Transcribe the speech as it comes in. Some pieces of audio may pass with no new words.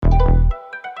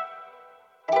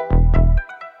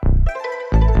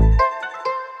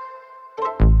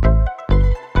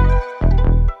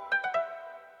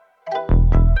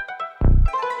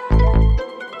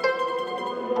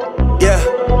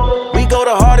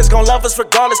artists gon' love us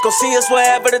regardless. Gon' see us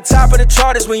wherever the top of the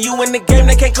chart is. When you in the game,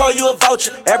 they can't call you a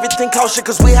vulture. Everything kosher,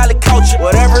 cause we highly cultured.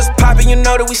 Whatever's poppin', you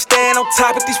know that we stand on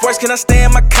top. If these words can I stay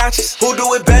in my conscience? Who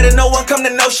do it better? No one come to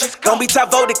know shit. Don't be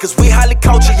top voted, cause we highly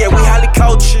cultured. Yeah, we highly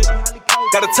cultured.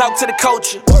 Gotta talk to the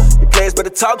culture. The players better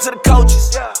talk to the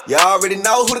coaches. You already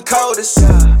know who the code is.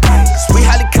 Cause we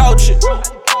highly cultured.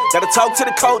 Gotta talk to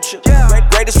the culture.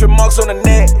 Greatest remarks on the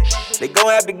net. They gon'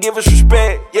 have to give us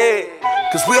respect, yeah.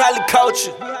 Cause we highly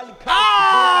cultured. Welcome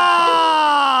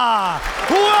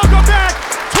back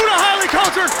to the Highly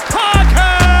Cultured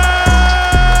Podcast.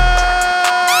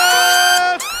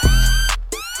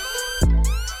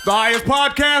 The highest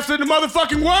podcast in the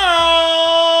motherfucking world.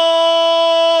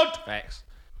 Facts.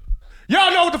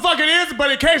 Y'all know what the fuck it is, but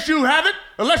in case you haven't,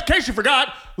 in case you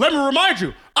forgot, let me remind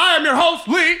you, I am your host,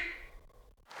 Lee.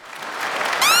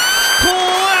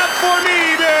 Clap for me,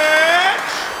 bitch!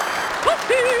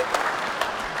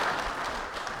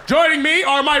 Joining me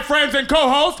are my friends and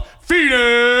co-host,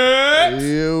 Phoenix!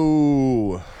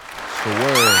 Ew. It's the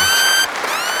word.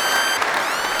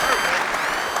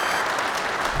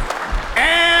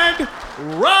 And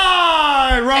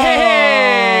Ryan!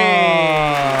 Hey!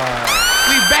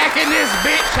 We back in this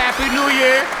bitch. Happy New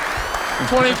Year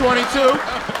 2022.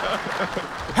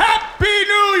 Happy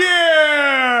New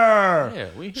Year! Yeah,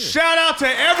 we here. Shout out to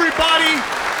everybody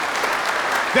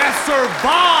that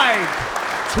survived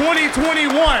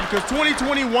 2021, because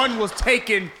 2021 was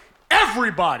taking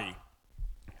everybody.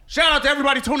 Shout out to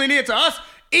everybody tuning in to us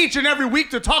each and every week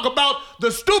to talk about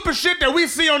the stupid shit that we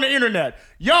see on the internet.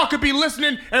 Y'all could be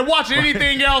listening and watching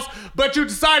anything else, but you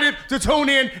decided to tune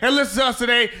in and listen to us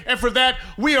today, and for that,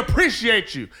 we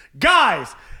appreciate you.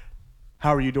 Guys,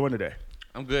 how are you doing today?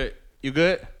 I'm good. You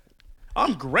good?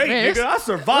 I'm great, Man, nigga. I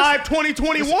survived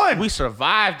 2021. We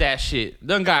survived that shit.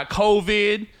 Done got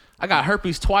COVID. I got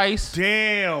herpes twice.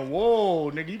 Damn,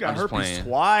 whoa, nigga, you got I'm just herpes playing.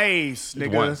 twice,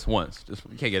 nigga. Once. Just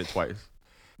you can't get it twice.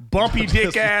 Bumpy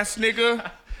dick ass, nigga.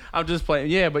 I'm just playing.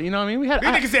 Yeah, but you know what I mean? We had These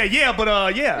niggas said, yeah,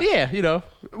 but yeah. Yeah, you know.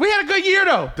 We had a good year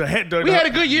though. We had a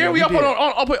good year. Yeah, we up did.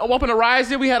 on the rise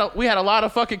there. We had a lot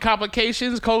of fucking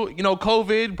complications,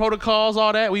 COVID protocols,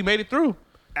 all that. We made it through.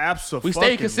 Absolutely. We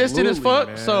stayed consistent as fuck,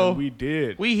 Man. so we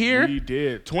did. we here. We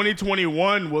did.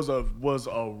 2021 was a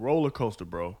roller coaster,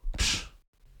 bro.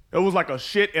 It was like a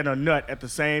shit and a nut at the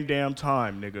same damn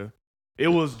time, nigga. It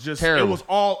was just terrible. It was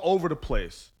all over the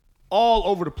place. All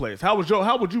over the place. How would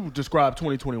you describe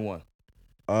 2021?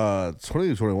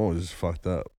 2021 was just fucked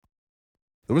up.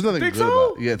 There was nothing Think good so?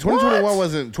 about it. Yeah, 2021 What?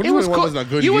 wasn't. It was 2021 cool. wasn't a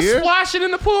good You year. was splashing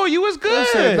in the pool. You was good.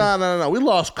 Listen, no. We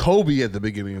lost Kobe at the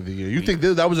beginning of the year. You think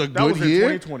that was a That good was in year?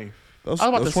 2020. That was I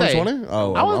was about to say. 2020?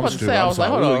 Oh, I was I'm about to stupid. say. I I'm was like,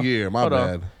 sorry. hold It was on. a year. My Hold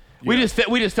on. bad. We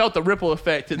just felt the ripple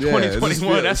effect in Yeah, it's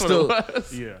 2021. That's still- what it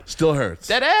was. Yeah. Still hurts.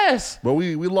 That ass. But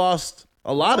we lost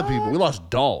a lot of people. We lost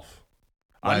Dolph.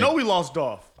 I know we lost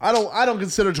Dolph. I don't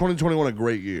consider 2021 a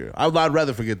great year. I'd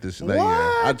rather forget that What?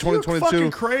 year. 2022. You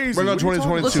fucking crazy. Bring on What are you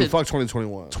talking 2022. about? Fuck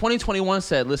 2021. 2021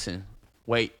 said, listen,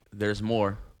 wait, there's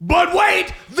more. But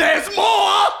wait, there's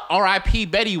more. R.I.P.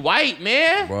 Betty White,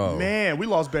 man. Bro. Man, we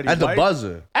lost Betty At the White.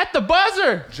 buzzer. At the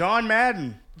buzzer. John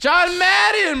Madden. John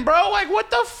Madden, bro. Like, what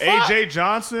the fuck? AJ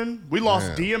Johnson. We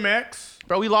lost DMX.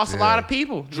 Bro, we lost a lot of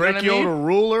people. You know what I Drake mean? the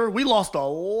Ruler. We lost a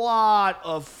lot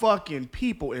of fucking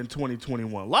people in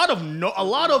 2021. A lot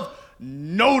of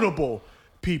notable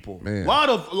people. Man. A lot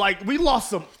of we lost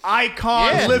some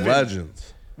icons Yeah. living.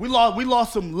 Legends. We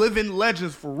lost some living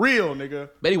legends for real, nigga.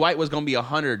 Betty White was gonna be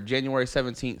 100 January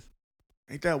 17th.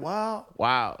 Ain't that wild?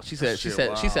 Wow. She said shit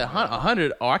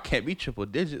 100. Oh, I can't be triple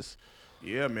digits.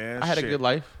 Yeah, man. I had a shit. good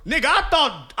life. Nigga,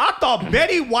 I thought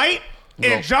Betty White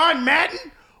and John Madden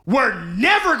were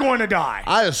never going to die.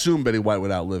 I assume Betty White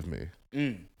would outlive me.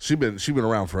 She been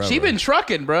around forever. She been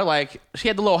trucking, bro. Like, she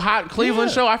had the little hot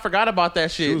Cleveland show. I forgot about that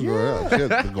shit. She was around. She had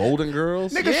the Golden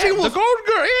Girls. Nigga, Yeah, she was the Golden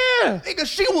Girl, yeah. Nigga,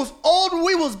 she was old when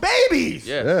we was babies.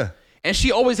 Yeah. And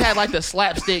she always had like the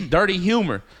slapstick, dirty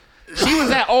humor. She was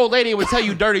that old lady who would tell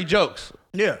you dirty jokes.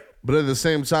 Yeah. But at the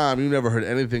same time, you never heard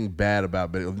anything bad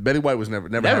about Betty. Betty White was never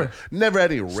Never. had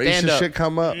any Stand racist up. shit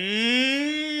come up.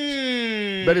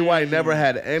 Betty White never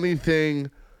had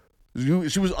anything.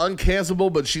 She was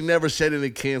uncancelable, but she never said any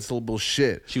cancelable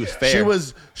shit. She was fair.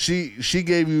 She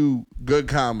gave you good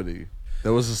comedy.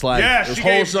 That was just like Yeah, it was she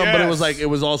gave- wholesome, but it was yes. like it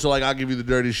was also like I'll give you the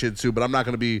dirty shit too, but I'm not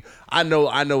gonna be. I know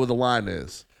what the line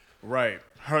is. Right.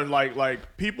 Her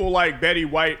like people like Betty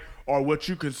White are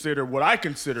what I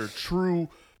consider true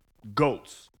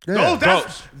goats. Yeah.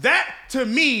 That to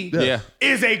me Yeah.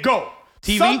 is a goat.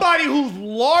 TV? Somebody who's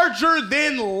larger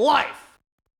than life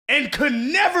and could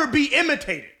never be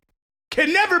imitated.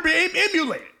 Can never be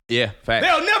emulated. Yeah, facts.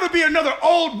 There'll never be another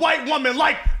old white woman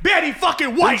like Betty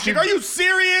fucking White. Nigga, are you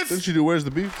serious? Didn't she do Where's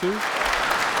the Beef too?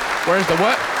 Where's the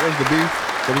what? Where's the Beef?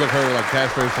 That was like her like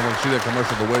catchphrase from when she did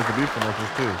commercial, the Where's the Beef commercials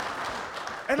too.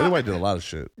 Betty White did a lot of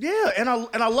shit. Yeah, and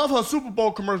I love her Super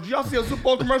Bowl commercial. Y'all see her Super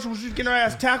Bowl commercial where she's getting her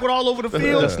ass tackled all over the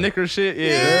field? The Snickers shit.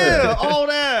 Yeah, old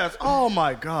ass. Oh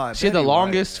my God. She had the Betty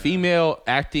longest White. female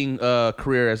acting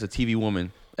career as a TV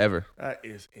woman ever. That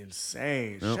is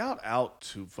insane. Shout out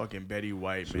to fucking Betty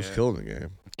White, She man. was killing the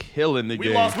game. Killing the We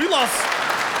game. lost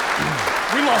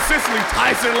Cicely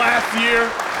Tyson last year.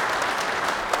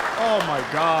 Oh my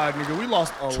God, nigga. We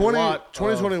lost a lot.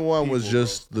 2021 was people,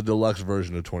 just the deluxe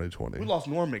version of 2020. We lost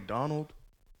Norm McDonald.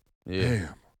 Yeah.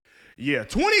 Damn. Yeah,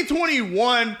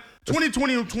 2021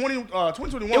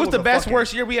 It was the best,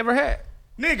 worst year we ever had.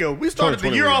 Nigga, we started the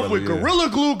 2020 year was off better, with yeah. Gorilla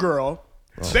Glue Girl.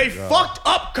 They fucked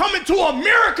up Coming to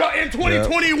America in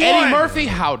 2021. Eddie Murphy,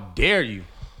 how dare you?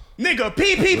 Nigga,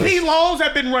 PPP loans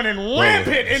have been running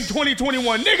rampant in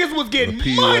 2021. Niggas was getting The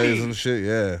PUAs money. and shit,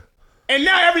 yeah. And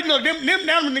now everything, look, them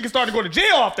niggas started to go to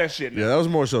jail off that shit. Yeah, that was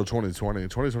more so 2020.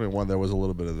 2021, there was a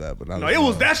little bit of that, but not No, as it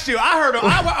was much. that shit. I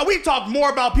heard. we talked more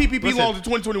about PPP loans in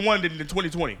 2021 than in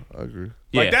 2020. I agree.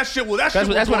 Yeah. Like that shit was.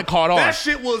 That's when it caught on. That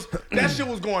shit was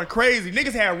going crazy.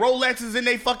 Niggas had Rolexes in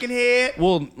their fucking head.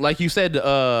 Well, like you said,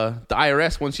 the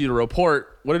IRS wants you to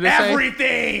report. What did it say?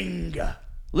 Everything,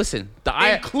 Listen, the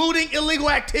IRS. including illegal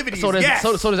activities. So does, yes.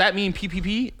 so does that mean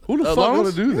PPP? Who the fuck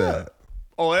loans? gonna do that?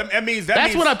 Oh, that means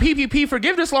That's what a PPP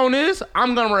forgiveness loan is.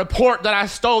 I'm gonna report that I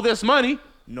stole this money.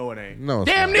 No, it ain't. No,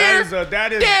 it's Damn not. near.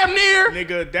 That is Damn near.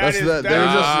 Nigga, That's that is the- that they're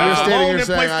is- just- that's you're a standing loan here in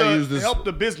saying place I to use this- help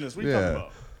the business. What you talking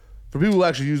about? For people who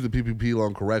actually use the PPP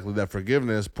loan correctly, that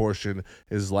forgiveness portion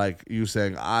is like you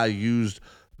saying, I used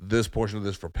this portion of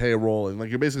this for payroll. And like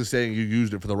you're basically saying you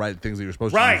used it for the right things that you're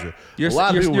supposed Right. to use it. You're, a lot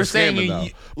of people you're were saying scamming, you. though.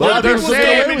 you A lot of they're people were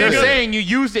saying, scamming, they're nigga. saying you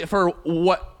used it for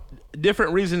what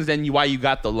different reasons than why you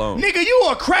got the loan. Nigga, you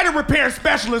a credit repair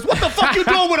specialist. What the fuck you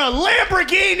doing with a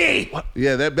Lamborghini?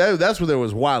 Yeah, that's where there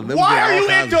was wild. They was Why doing are all you in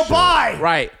kinds of shit. Dubai?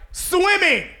 Right.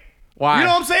 Swimming. Why? You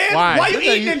know what I'm saying? Why you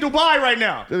Yeah, eating in Dubai right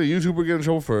now? Did a YouTuber get in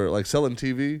trouble for like selling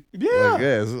TV? Yeah. Like,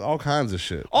 yeah, it's all kinds of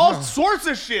shit. All sorts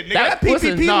of shit, nigga. That PPP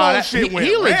listen, no, loan that- shit went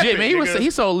he legit, rampant, man. nigga.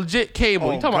 He sold legit cable.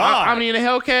 Oh, you talking God. about I'm in a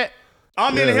Hellcat?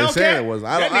 I'm in Yeah, a they saying Hellcat. it was.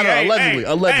 That I nigga, don't,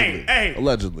 allegedly. hey,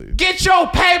 Allegedly. Get your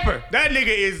paper. That nigga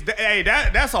is,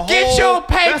 that's a whole. Get your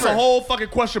paper. That's a whole fucking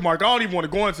question mark. I don't even want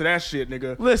to go into that shit,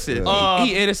 nigga. Listen,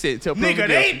 he innocent till proven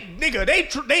Nigga,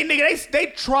 they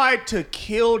tried to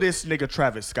kill this nigga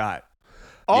Travis Scott.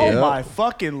 Oh Yeah. my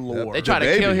fucking lord! They try to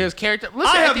baby. kill his character.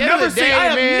 Listen, I at have the end of never the seen.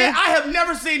 day, man. I have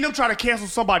never seen them try to cancel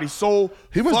somebody so.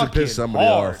 He must have fucking pissed somebody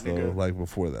hard, off though, nigga. like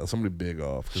before that. Somebody big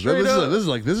off. 'Cause Straight up.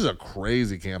 this is a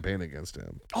crazy campaign against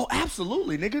him. Oh,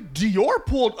 absolutely, nigga. Dior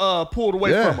pulled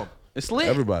away Yeah. from him. It's lit.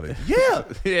 Everybody. Yeah.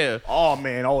 Yeah, Oh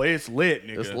man. Oh, it's lit,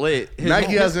 nigga. it's lit. His-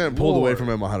 Nike hasn't pulled away Lord. from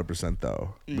him 100%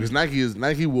 though, because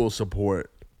Nike will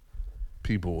support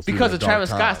people through because their the Travis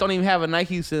dark Scotts time. don't even have a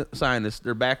Nike sign.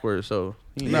 They're backwards, so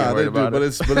he ain't No, worried they do, about but it.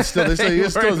 it's still he Ain't still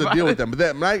has worried a deal about with it. them. But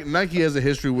that Nike has a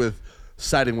history with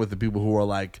siding with the people who are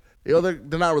like, they're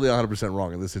not really 100%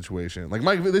 wrong in this situation. Like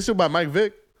Mike, they still buy Mike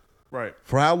Vick Right.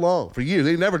 for how long? For years.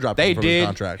 They never dropped They him from his did.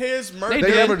 contract. His merch. They They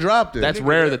did. never dropped it. That's Nigga,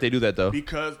 rare that- that they do that though.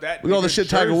 Because that Look at all the nigga's shit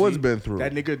Tiger jersey- Woods been through.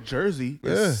 That nigga jersey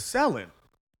Yeah. is selling.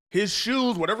 His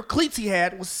shoes, whatever cleats he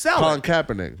had, was selling. Colin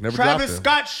Kaepernick never Travis dropped him.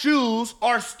 Scott's shoes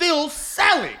are still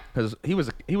selling. Because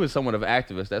he was somewhat of an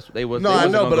activist. That's what they was. No, they I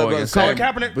wasn't know, gonna but go I'm against saying, Colin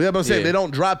him. Kaepernick? but yeah, but I'm saying Yeah. they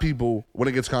don't drop people when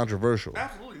it gets controversial.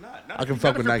 Absolutely not. I can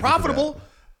fuck with Nike for that. Profitable.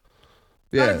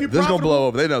 Yeah, if you're this gonna blow profitable.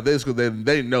 over.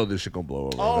 They know this shit gonna blow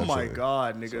over. Oh my eventually.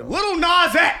 God, nigga. Little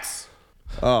Nas X.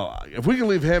 Oh, if we can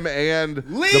leave him and the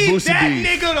Leave Boosie that beef.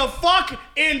 nigga the fuck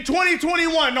in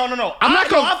 2021. No. I'm not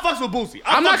gonna- I fucks with Boosie.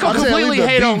 I'm not gonna I'm saying completely leave the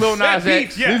hate on beef. Lil That Nas beef,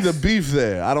 X. yeah. Leave Yes. the beef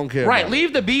there. I don't care. Right, about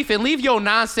leave the beef and leave your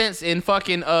nonsense and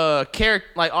fucking character,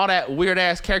 like all that weird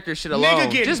ass character shit alone.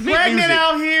 Nigga getting Just make pregnant music.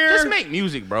 out here. Just make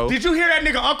music, bro. Did you hear that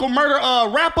nigga Uncle Murder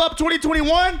wrap up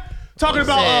 2021? Talking What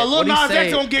he about said? Lil What he Nas X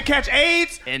say? gonna catch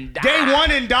AIDS And day die. one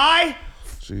and die it.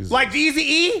 Jesus. like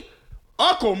Eazy-E.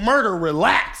 Uncle Murder,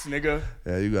 relax, nigga.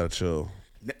 Yeah, you gotta chill.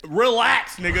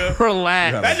 Relax, nigga.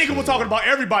 Relax. That nigga was talking about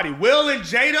everybody. Will and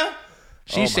Jada.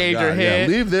 She Oh my shaved God, her head.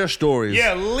 Yeah, leave their stories.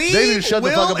 Yeah, leave They need to shut the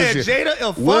Will fuck up this and year. Jada a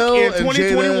fuck Will in and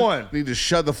 2021. Jada need to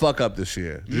shut the fuck up this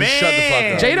year. Just Man. shut the fuck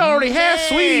up. Jada already has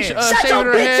Sweetie shaving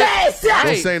her head. Don't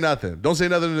Hey, say nothing. Don't say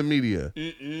nothing to the media.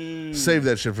 Save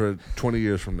that shit for 20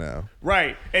 years from now.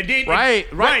 Right. And then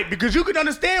Right. because you can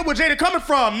understand where Jada coming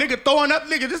from. Nigga throwing up,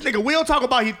 nigga. This nigga Will talk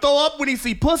about he throw up when he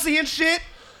see pussy and shit.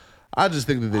 I just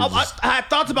think that they just, I had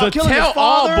thoughts The about killing his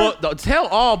father. Tell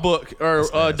All book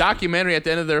or documentary at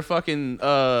the end of their fucking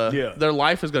their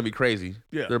life is gonna be crazy.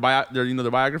 Yeah. Their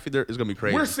biography is gonna be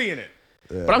crazy. We're seeing it.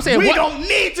 But I'm saying We don't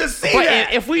need to see but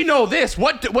that. if we know this,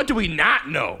 what do we not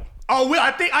know? Oh,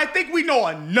 I think we know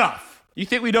enough. You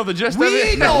think we know the gist We of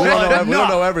it? know we don't enough.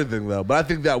 know everything though. But I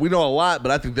think that we know a lot.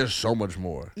 But I think there's so much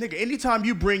more. Nigga, anytime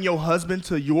you bring your husband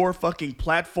to your fucking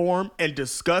platform and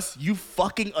discuss you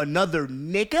fucking another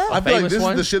nigga, I feel like famous this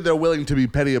one? is the shit they're willing to be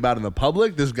petty about in the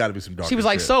public. There's got to be some dark. She was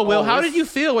like, shit. "So, Will, Oh, how it's- did you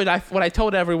feel when I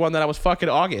told everyone that I was fucking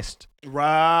August?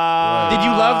 right? Did you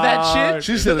love that shit?"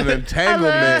 She said an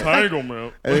entanglement,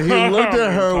 Entanglement. and he looked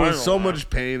at her with so much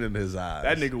pain in his eyes.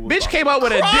 That nigga was Bitch came out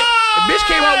with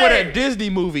a Disney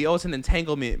movie. Oh, it's an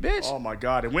entanglement, bitch. Oh my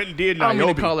god, it went and did I don't mean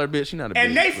to Niobe. call her bitch. She not a bitch.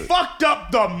 And they but- fucked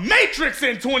up the Matrix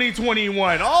in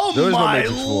 2021. Oh There is no my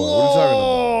Matrix 4. What are you talking about?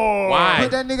 lord. Why?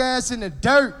 Put that nigga ass in the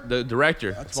dirt. The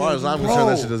director. As far as I'm concerned,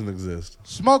 that shit doesn't exist.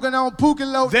 Smoking on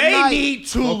Pukalote They tonight. need to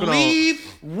Smoking on.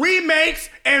 leave remakes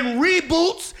and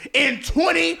reboots in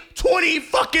 2020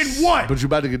 fucking one. But you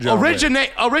about to get John Wick. Original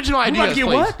about to ideas, get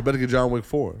please. what? You about to get John Wick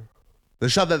 4. They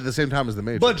shot that at the same time as the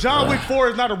Matrix. But John Wick 4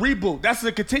 is not a reboot. That's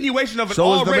a continuation of an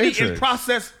So is The already Matrix. in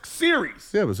process series.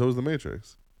 Yeah, but so was the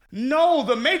Matrix. No,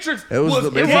 the Matrix It was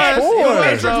The Matrix dead. 4. The It was,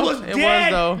 Matrix though. was It was,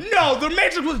 dead. though. No, the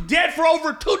Matrix was dead for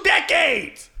over 2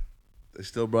 decades. They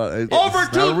still brought it, Over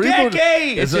it's not a 2 reboot.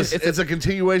 decades. It's a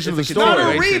continuation of the it's a story. Not a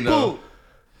continuation, reboot. though.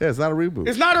 Yeah, it's not a reboot.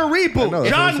 It's not a reboot. know, that's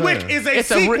John what I'm Wick saying. is a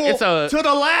It's a re- sequel it's a- to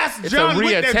the last it's John a Wick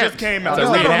that just reattempt. came out. It's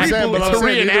It's a not a I'm saying, reboot. but I'm It's a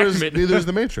saying reenactment. neither is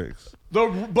the Matrix.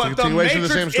 But the continuation of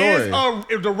the Matrix same is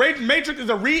story. the Matrix is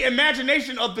a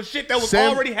reimagination of the shit that was Same-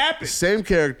 already happened. Same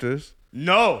characters.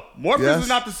 No, Morpheus Yes. is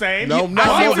not the same. No, You- no. I see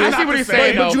Morpheus is what not he's the saying,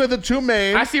 same. though. But you had the two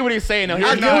main. I see what he's saying. Though.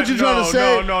 I get what you're trying to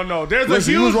say. No. There's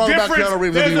Listen, a you was huge wrong about difference. Keanu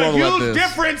Reeves, There's you a wrong about huge this.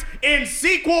 difference in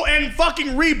sequel and fucking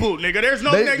reboot, nigga. There's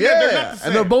no they're not the yeah, same.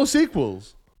 and they're both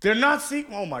sequels They're not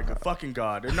sequel. Oh my god, fucking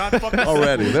god. They're not fucking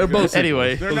already. They're both sequels.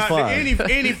 Anyway. They're It's not fine.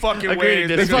 any fucking Agree way. to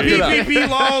The disagree. They fucked it up. PPP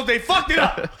loans, they fucked it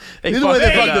up. Either way,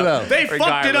 they fucked it up. They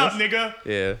fucked it up, Regardless. nigga.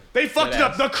 Yeah. They fucked it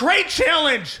up. The crate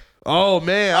challenge. Oh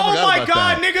man, I Oh forgot my about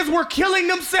god, that. niggas were killing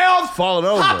themselves, Falling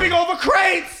over. hopping over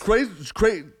crates.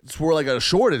 Crates were like a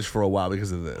shortage for a while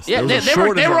because of this. Yeah, There was a they were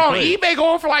shortage on crates. eBay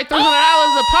going for like $300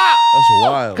 a pop. That's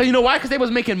wild. Cause you know why? Cause they was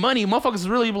making money. Motherfuckers was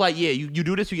really like, yeah, you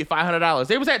do this, you get $500.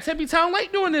 They was at Tempe Town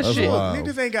Lake doing this That's shit. wild.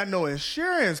 Niggas ain't got no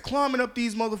insurance, climbing up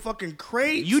these motherfucking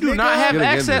crates. You do nigga. not have Get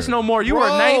again access there. no more. You Bro,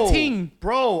 are 19.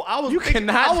 Bro, I was You thinking-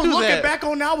 cannot I was do looking that. back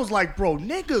on that. I was like, bro,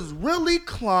 niggas really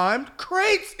climbed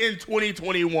crates in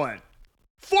 2021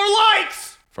 for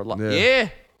likes. For like, Yeah. yeah.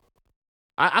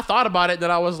 I thought about it, then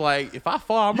I was like, if I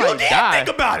fall, I You might did die. think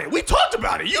about it. We talked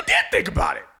about it. You did think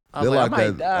about it. I They was like, I locked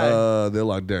might that. die. They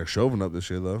locked Derek Chauvin up this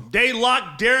year though. They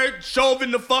locked Derek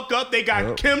Chauvin the fuck up. They got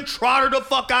Yep. Kim Trotter the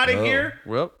fuck out of here.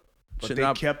 Well, But should they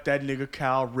not- kept that nigga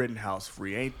Kyle Rittenhouse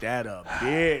free. Ain't that a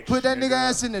bitch? Put that nigga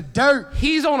ass in the dirt.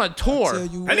 he's on a tour. Tell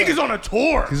you That what. nigga's on a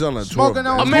tour. He's on a Smoking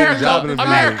tour. on He's America, jobbing in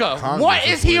America. Congress What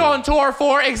this is he week. on tour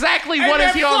for? Exactly Hey, what man,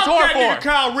 is he on fuck tour that nigga for?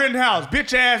 Kyle Rittenhouse,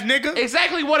 bitch ass nigga.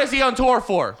 Exactly what is he on tour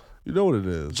for? You know what it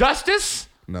is? Justice?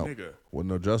 No, Nigga. with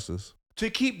no justice. To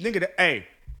keep nigga. Hey,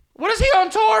 What is he on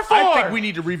tour for? I think we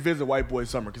need to revisit White Boy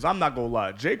Summer because I'm not gonna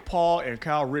lie. Jake Paul and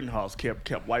Kyle Rittenhouse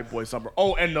kept White Boy Summer.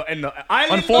 Oh, and the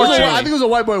island. Unfortunately. I think it was a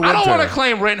white boy winter. I don't want to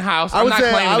claim Rittenhouse. I'm would not say-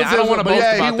 claiming I would that. say I don't want to but boast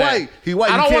yeah, about he that. white. He white.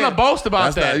 I You don't want to can't- boast about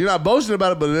That's not- that. you're not boasting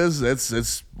about it, but it is.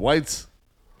 It's whites.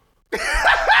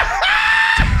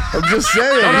 I'm just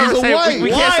saying. Don't ever He's a say- white. we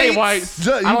can't say Whites. whites.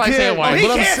 Ju- I you don't like saying can't- whites. He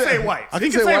But I'm can't saying- say whites. I He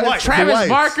can can say say whites. whites. Travis Whites.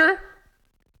 Barker?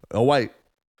 A white.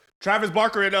 Travis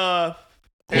Barker and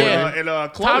Yeah.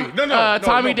 Chloe. Tommy No, Tommy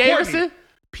Courtney. Davidson?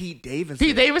 Pete Davidson.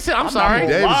 Pete Davidson? I'm not sorry. gonna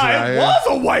Davidson, lie, right it here. was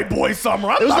a White Boy Summer.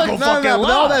 I'm It was not like gonna no, fucking no, but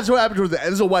lie. all that's what happened towards the end.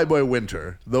 It was a white boy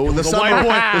winter. The summer, white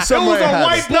boy- the it summer was a had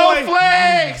white us. boy-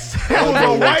 Snowflakes! It was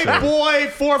a white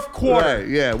boy fourth quarter. Right,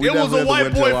 yeah, we it was definitely a had the white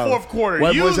winter boy a lot. fourth quarter.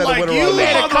 White you boys had the like winter you a lot. We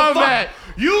had a comeback.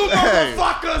 You Hey.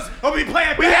 motherfuckers will be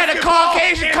playing We had a basketball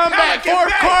Caucasian in comeback, Pelican fourth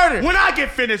Bay quarter. When I get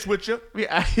finished with you.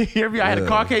 I had a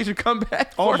Caucasian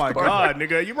comeback. Oh fourth my quarter. God,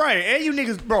 nigga, you're right. And you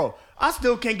niggas, bro, I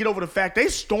still can't get over the fact they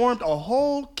stormed a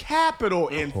whole Capitol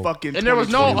in fucking And there was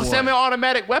no 2021.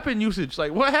 semi-automatic weapon usage.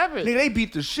 Like, what happened? Nigga, they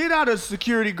beat the shit out of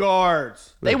security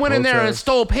guards. They went in there and Protest.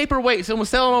 stole paperweights and was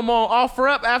selling them on offer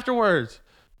up afterwards.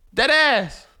 Dead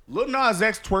ass. Lil Nas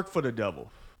X twerk for the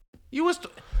devil. You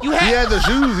He had the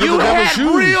shoes. He You had the had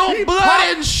shoes. real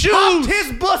blood and shoes. Popped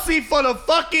his pussy for the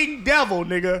fucking devil,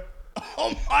 nigga.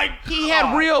 Oh my God. He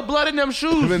had real blood in them Him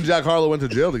shoes. and Jack Harlow went to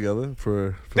jail together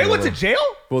for They went the- to jail?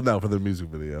 Well, no, for the music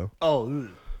video. Oh,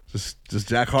 Just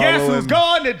Jack Harlow. Guess who's and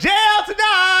going to jail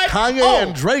tonight? Kanye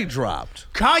and Drake dropped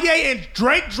Kanye and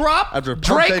Drake dropped. after Pump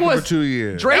Drake taking was for 2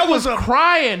 years. Drake That was was a-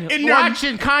 crying in their-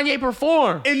 watching Kanye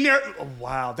perform. In there, oh,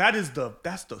 wow, that's the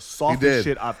He softest did.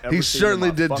 shit I've ever He seen. certainly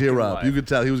in my did fucking tear up. life. You could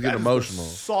tell he was getting That is emotional. the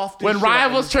softest When shit I've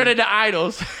rivals ever turned seen. into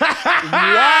idols.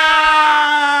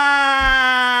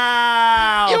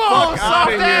 Wow! You Fuck old outta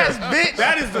soft here. ass bitch.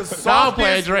 That is the Nah, I'm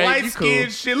playing softest Drake. light You skin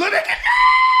cool. shit. Look at that.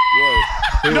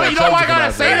 He No, wanted you know Trump why to I come gotta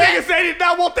out say there. that? Nigga say they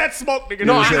not want that smoke, nigga.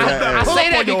 No, You I say that.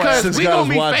 say that because Since we God gonna was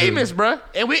be watching. famous, bruh,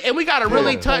 and we gotta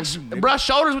really touch, brush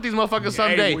shoulders with these motherfuckers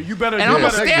someday. well, you better- and you I'm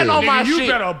gonna better- stand on my Nigga, you shit.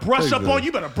 better brush up on.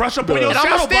 You better brush up on your And I'm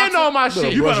shadow gonna stand boxing. on my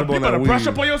shit. You brush better, up on you better that brush weed.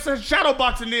 up on your shadow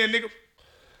boxing then, nigga.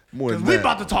 More than We that.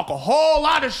 about to talk a whole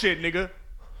lot of shit, nigga.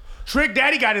 Trick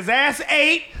Daddy got his ass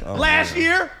ate last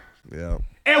year Yeah.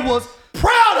 and was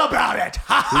proud about it.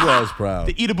 He was proud.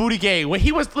 The Eat a Booty gang. When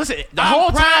he was the I'm whole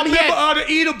proud time he member had, of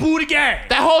the Eat a Booty gang.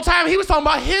 that whole time he was talking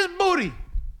about his booty.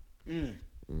 That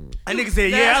nigga said,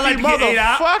 yeah, I like to Nasty get ate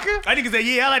out. motherfucker. That nigga said,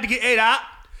 yeah, I like to get ate out.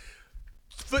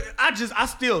 I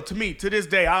still, to this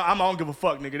day, I don't give a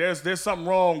fuck, nigga. There's something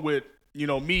wrong with,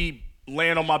 me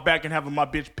laying on my back and having my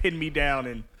bitch pin me down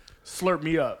and slurp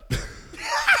me up.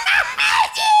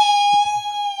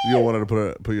 You don't want her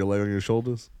to put your leg on your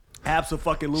shoulders?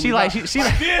 Absolutely. She like she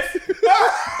like this.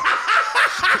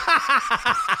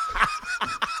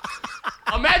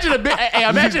 imagine a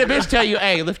bitch tell you,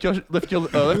 hey, lift your legs up. Lift your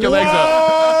legs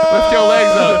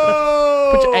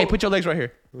up. Put your legs right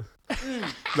here.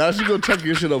 Now she gonna tuck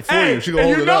your shit up for Hey, you. She gonna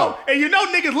hold it up. And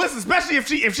niggas listen, especially if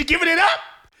she giving it up.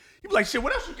 You be like, shit,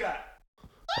 what else you got?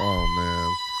 Oh man.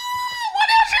 What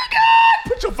else you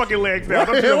got? Put your fucking legs down.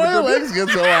 Don't you Why ever your do legs get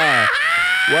so high?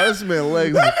 Why this man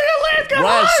legs That nigga legs got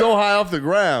rise high. so high off the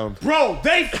ground? Bro,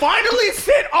 they finally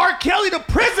sent R. Kelly to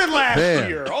prison last Man.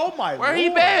 year. Oh my Where Lord. he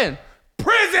been?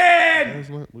 Prison!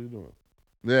 What are you doing?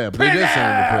 Yeah, but they did send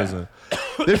him to prison.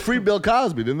 They freed Bill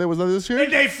Cosby, didn't they? Was that this year?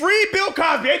 And they freed Bill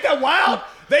Cosby. Ain't that wild?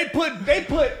 They put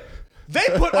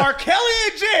R. Kelly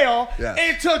in jail Yes.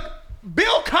 and took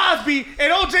Bill Cosby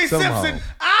and O.J. Somehow. Simpson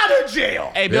out of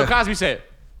jail. Hey, Bill Yeah. Cosby said.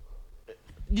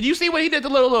 Did you see what he did? The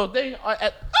little thing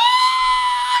at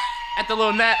the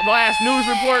little last news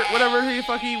report, whatever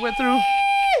he went through.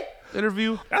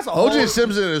 Interview. That's a O.J. whole-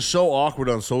 Simpson is so awkward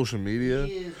on social media.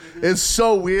 It's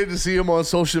so weird to see him on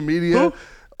social media. Who?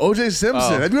 O.J.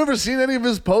 Simpson. Oh. Have you ever seen any of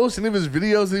his posts, any of his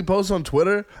videos that he posts on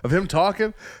Twitter of him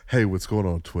talking? Hey, what's going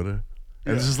on Twitter?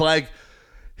 And it's just like,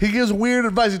 he gives weird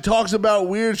advice. He talks about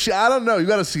weird shit. I don't know. You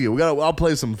got to see it. I'll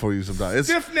play something for you sometime. It's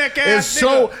Stiff-neck ass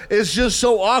It's just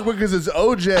so awkward because it's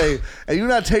OJ and you're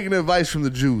not taking advice from the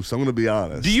juice. I'm going to be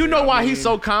honest. Do you know why he's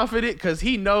so confident? Because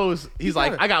he knows he's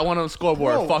like, I got one on the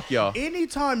scoreboard. Bro, Fuck y'all.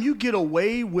 Anytime you get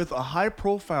away with a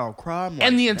high-profile crime like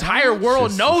And the entire that,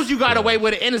 world knows you got away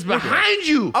with it and it's behind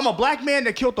you. I'm a black man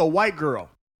that killed a white girl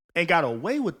and got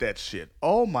away with that shit.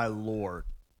 Oh my Lord.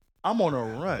 I'm on a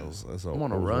run. I'm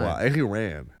on a run. And he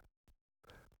ran.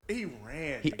 He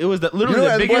ran. It was literally You know,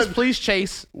 the and biggest what- police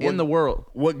chase in the world.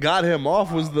 What got him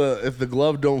off was if the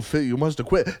glove don't fit, you must have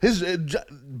quit. His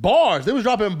bars, they was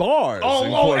dropping bars. Oh,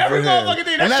 in oh, court every for him. motherfucking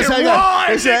thing. That And that's shit how he got.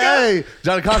 They rhymes, said, nigga. "Hey,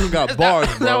 Johnny Cochran got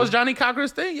bars, bro." That was Johnny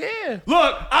Cochran's thing, yeah.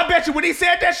 Look, I bet you when he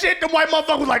said that shit, the white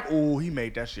motherfucker was like, "Oh, he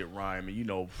made that shit rhyme."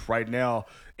 And right now,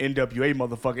 NWA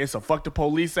motherfucker, it's a fuck the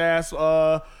police ass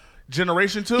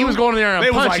generation too. He was going in there and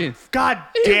they punching. Was like, God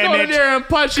He was damn going it! in there and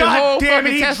punching God whole damn it!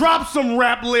 fucking He test- dropped some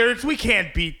rap lyrics. We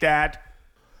can't beat that.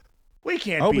 We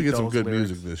can't. I hope beat we get some those good lyrics.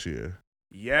 music this year.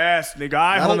 Yes, nigga.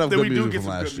 I Not hope enough that good we do music get from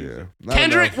some good last music. year. Not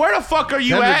Kendrick, enough. where the fuck are you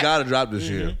Kendrick at? gotta drop this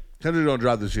year. Kendrick don't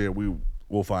drop this year.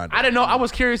 We'll find it. I didn't know. I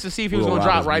was curious to see if he was We'll going to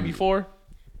allow drop this right music. before.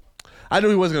 I knew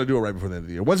he wasn't gonna do it right before the end of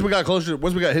the year. Once we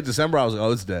got hit December, I was like,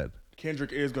 "Oh, it's dead."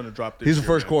 Kendrick is gonna drop this. He's a year,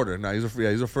 first man. quarter. No, he's a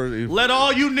first. Let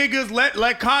all you niggas, let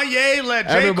Kanye, let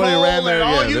J. Everybody Cole, ran let there,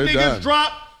 all yeah, you they're niggas done.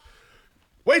 drop.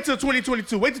 Wait till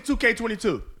 2022. Wait till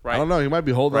 2K22. Right. I don't know. He might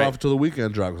be holding Right. off until the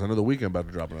weekend drop because I know the weekend about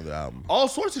to drop another album. All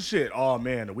sorts of shit. Oh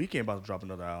man, the Weeknd about to drop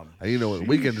another album. And you know what?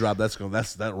 Weekend drop.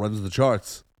 That runs the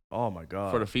charts. Oh my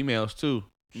god. For the females, too.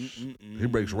 He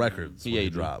breaks records when Yeah, he he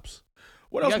do. drops.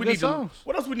 what he else got we good need songs. to?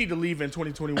 What else we need to leave in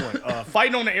 2021?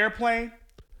 Fighting on the airplane.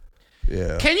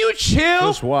 Yeah. Can you chill?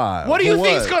 That's wild. What do you For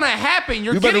think's what? going to happen?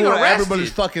 You're You better getting ruin arrested.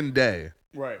 everybody's fucking day.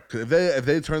 Right. 'Cause if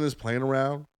they turn this plane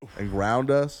around and ground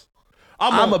us,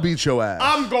 I'm I'ma gonna beat your ass.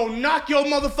 I'm gonna knock your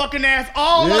motherfucking ass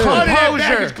all Yeah. up under that Composure.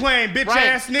 baggage claim, bitch Right.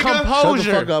 ass nigga. Shut the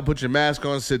Composure. fuck up. Put your mask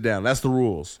on. Sit down. That's the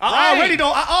rules. I already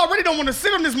don't want to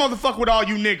sit on this motherfucker with all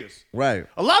you niggas. Right.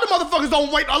 A lot of motherfuckers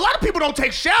don't wait. A lot of people don't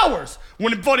take showers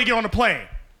before they get on the plane.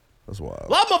 That's wild.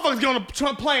 A lot of motherfuckers get on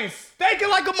the plane stinking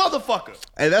like a motherfucker.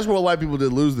 Hey, that's what white people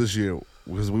did lose this year.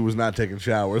 because we was not taking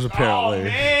showers apparently. Oh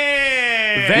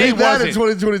man. They Leave that in wasn't.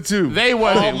 2022. They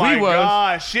wasn't. Oh my we was.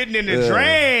 God, shitting in the Yeah.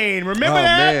 drain. Remember oh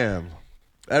that? man,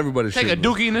 everybody Take a shitting.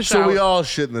 dookie in the So we shower. all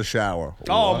shit in the shower.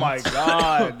 Oh What? my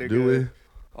God, nigga. Do we?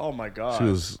 Oh my God. She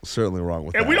was certainly wrong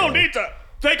with that. And we don't though. need to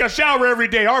take a shower every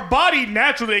day. Our body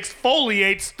naturally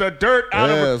exfoliates the dirt out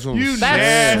Yeah, of that's what I'm you. saying.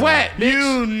 That's sweat, bitch.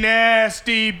 You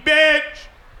nasty bitch.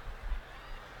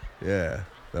 Yeah,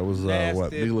 that was Nasty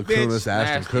what Mila bitch. Kunis,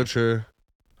 Ashton Nasty. Kutcher.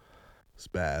 It's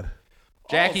bad.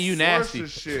 Jackie, you All nasty.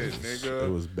 sorts of shit, It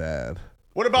nigga. was bad.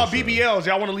 What about BBLs?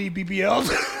 Y'all want to leave BBLs?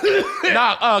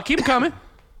 Nah, keep 'em coming.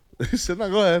 He said, "No,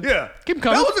 go ahead." Yeah. Keep 'em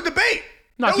coming. That was a debate.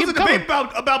 No, that keep was a 'em debate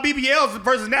coming. about BBLs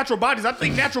versus natural bodies. I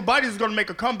think natural bodies is going to make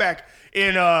a comeback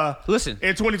in Listen.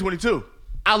 in 2022.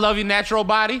 I love you, natural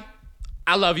body.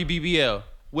 I love you, BBL.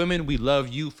 Women, we love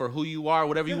you for who you are.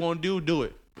 Whatever you want to do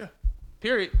it. Yeah.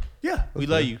 Period. Yeah. We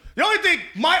love you. The only thing,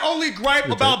 my only gripe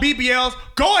about BBLs,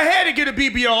 go ahead and get a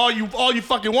BBL all you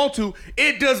fucking want to.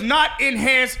 It does not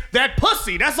enhance that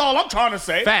pussy. That's all I'm trying to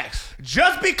say. Facts.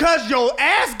 Just because your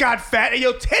ass got fat and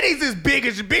your titties is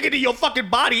bigger than your fucking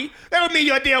body, that don't mean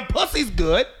your damn pussy's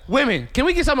good. Women, can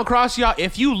we get something across, y'all?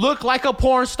 If you look like a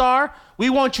porn star, we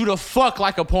want you to fuck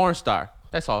like a porn star.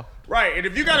 That's all. Right, and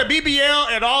if you got a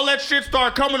BBL and all that shit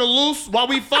start coming to loose while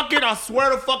we fucking, I swear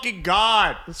to fucking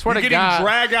God, swear you're to getting God.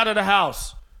 dragged out of the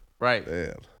house. Right.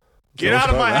 Man. Get out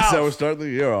of my That's how we're house. starting the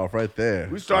year off right there.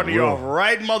 We starting you off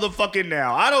right motherfucking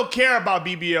now. I don't care about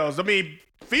BBLs. I mean,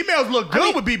 females look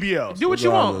good with BBLs. Do what you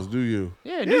Regardless, want. Do you?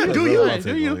 Yeah, Yeah, do do you. you. Yeah,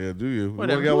 do you. Yeah, do you? You want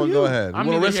Whatever. to get Do one? you. Go ahead. I'm You want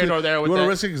neither to risk here it? nor there You with want to that.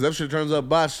 risk it because that shit turns up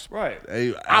botched. Right.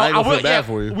 Hey, I ain't gonna feel bad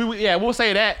for you. Yeah, we'll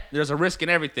say that. There's a risk in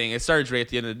everything. It's surgery at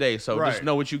the end of the day. So Right. just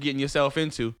know what you're getting yourself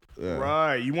into.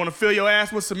 Right. You want to fill your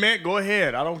ass with cement? Go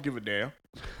ahead. I don't give a damn.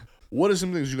 What are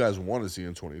some things you guys want to see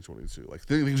in 2022? Like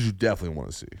things you definitely want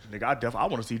to see. Nigga, I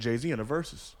want to see Jay-Z in the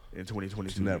Versus in 2022.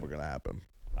 It's never gonna happen.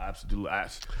 Absolutely.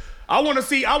 I want to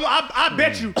see. I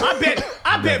bet you.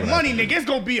 I bet money, nigga. It's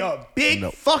gonna be a big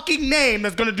fucking name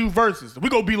that's gonna do verses. We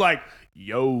gonna be like,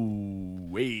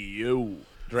 yo,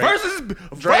 Drake.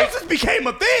 Versus became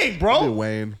a thing, bro.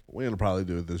 Wayne will probably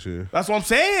do it this year. That's what I'm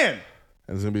saying.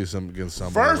 And it's gonna be some against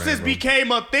somebody. Versus random.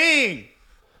 became a thing.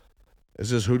 It's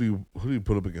just who do you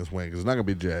put up against Wayne? Because it's not gonna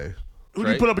be Jay. Who do you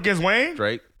Drake. put up against Wayne?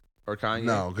 Drake or Kanye?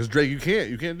 No, because Drake, you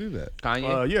can't do that.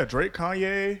 Kanye? Yeah, Drake,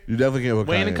 Kanye. You definitely can't put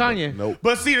Wayne and but Kanye. Nope.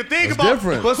 But see the thing That's about,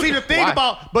 different. but see the thing Why?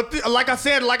 about, like I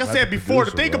said the before,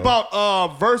 the producer, thing bro.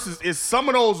 about versus is some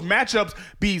of those matchups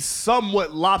be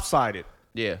somewhat lopsided.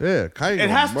 Yeah. Yeah, Kanye It gonna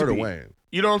has to murder be. Wayne.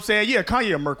 You know what I'm saying? Yeah,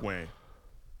 Kanye and Merk Wayne.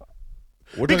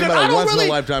 We're talking Because about I a don't once really, in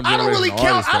a lifetime I don't really generation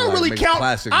count, artist I that, don't like, really makes count,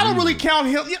 classic I don't really music. count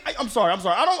him. Yeah, I'm sorry.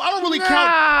 I don't really Nah.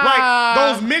 count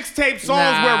like those mixtape songs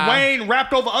Nah. where Wayne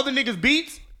rapped over other niggas'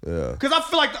 beats. Yeah. Cause I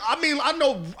feel like I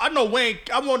know Wayne.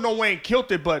 I won't know Wayne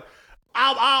killed it, but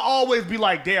I'll always be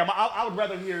like, damn, I would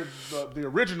rather hear the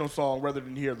original song rather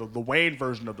than hear the Wayne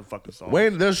version of the fucking song.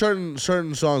 Wayne, there's certain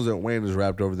songs that Wayne has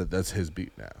rapped over that's his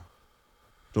beat now.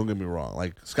 Don't get me wrong.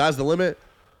 Like Sky's the Limit,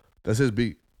 that's his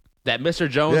beat. That Mr.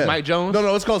 Jones, Yeah. Mike Jones?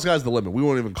 No, it's called Sky's the Limit. We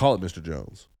won't even call it Mr.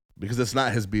 Jones because it's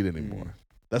not his beat anymore.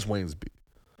 That's Wayne's beat.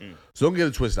 So don't get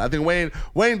it twisted. I think Wayne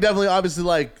definitely, obviously,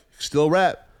 like still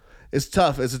rap. It's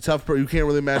tough. It's a tough. You can't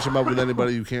really match him up with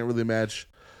anybody. You can't really match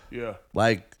Yeah.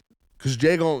 like because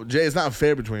Jay. It's not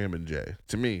fair between him and Jay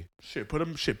to me. Put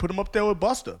him up there with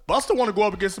Busta. Busta want to go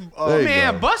up against some. There you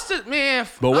Man, go. Busta, man.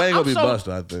 But Wayne I'm gonna be so-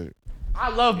 Busta, I think. I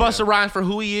love Busta Rhymes for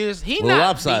who he is. He Well, not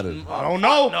lopsided. beating- I don't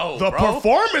know. No, the bro.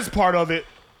 performance part of it,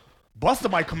 Busta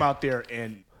might come out there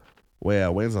and Well, yeah,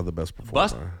 Wayne's not the best performer.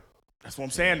 Busta- that's what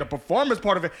I'm saying. The performance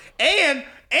part of it,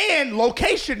 and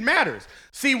location matters.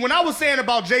 See, when I was saying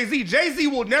about Jay-Z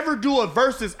will never do a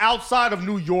versus outside of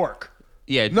New York.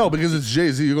 Yeah, No, because it's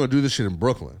Jay-Z. You're gonna do this shit in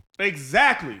Brooklyn.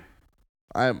 Exactly.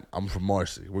 I'm from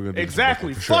Marcy. We're gonna do this in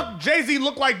Exactly. Brooklyn for sure. Fuck Jay-Z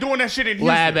look like doing that shit in Houston.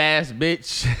 lab ass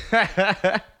bitch.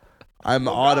 I'm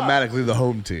automatically the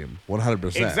home team,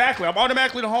 100%. Exactly. I'm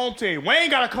automatically the home team.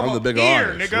 Wayne gotta come I'm the up big here,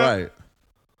 artist, nigga. right?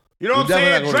 You know what I'm You're saying?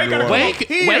 definitely not Drake gonna gotta do come Wayne, up could,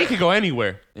 here. Wayne could go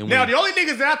anywhere. And Now, win. the only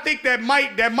niggas that I think that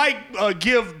might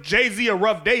give Jay-Z a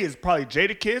rough day is probably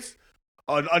Jadakiss,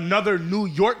 another New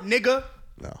York nigga.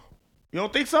 No. You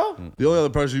don't think so? The only other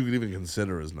person you could even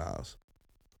consider is Nas.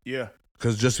 Yeah.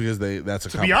 Because that's a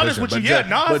To be honest with you, yeah,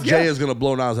 Nas, But Jay yeah. is gonna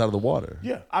blow Nas out of the water.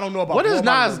 Yeah. I don't know about what is blow him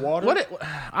out of Nas? the water.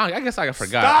 I guess I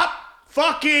forgot. Stop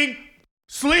fucking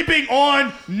sleeping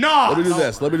on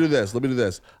Nas. Let me do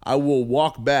this. I will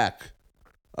walk back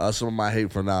some of my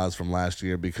hate for Nas from last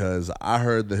year because I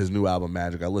heard that his new album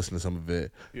Magic. I listened to some of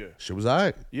it. Yeah. Shit was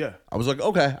alright. Yeah. I was like,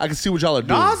 okay, I can see what y'all are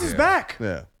doing. Nas is back.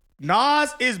 Yeah.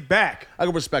 Nas is back. I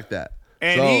can respect that.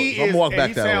 And So he I'm is. gonna walk And back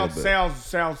he that a little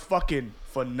sounds fucking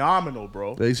phenomenal,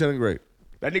 bro. Yeah, he's sounding great.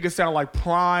 That nigga sound like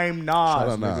prime Nas, Shout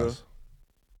out nigga. Nas.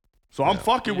 So I'm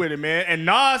fucking with it, man. And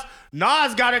Nas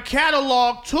got a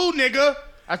catalog too, nigga.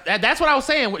 That's what I was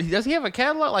saying. Does he have a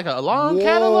catalog, like a long Whoa,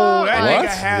 catalog? that Like, nigga What?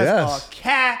 has Yes. a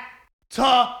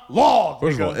catalog.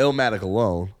 First of all, nigga. Illmatic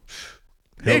alone.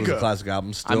 Hill's a Nigga. classic album.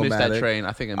 I Stillmatic. missed that train.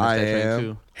 I think I missed I that train Am.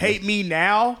 too. Hate Me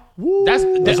Now. That's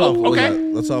What was okay.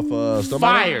 that? That's off Stillmatic?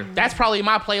 Fire. That's probably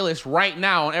my playlist right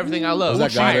now on everything I love.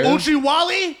 Was that Fire. Guy? Uchi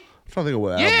Wally. I'm trying to think of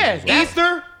what Yeah, album this was.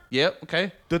 Ether. Yep.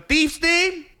 Okay. The Thief's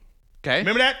Theme. Okay.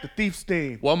 Remember that? The Thief's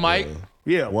Theme. One mic.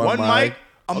 Yeah, One one mic. mic.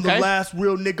 I'm the Okay. last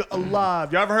real nigga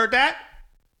alive. Y'all ever heard that?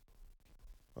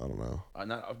 I don't know.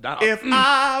 Not, If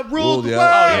I rule Ooh, the yeah.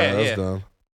 world, yeah, That's yeah. done.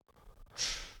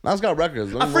 Nas got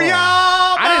records. I free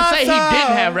all I didn't say he my didn't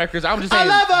soul. have records. I'm just I saying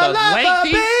love her, the love her,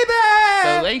 lengthy. The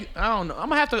baby. late. I don't know. I'm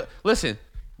gonna have to listen.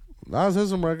 Nas has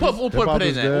some records. We'll put Hip-hop a pin in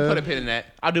is that. We'll dead. put a pin in that.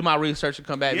 I'll do my research and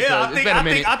come back. Yeah, because it's been a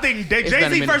minute. I think It's been a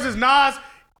Jay-Z minute. versus Nas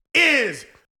is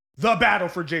the battle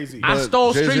for Jay-Z. I But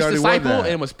stole Jay-Z Streets already won Disciple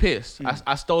that. and was pissed.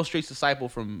 I stole Streets Disciple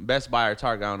from Best Buy or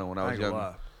Target. I don't know when I was ain't gonna young.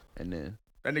 lie. And then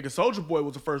That nigga Soulja Boy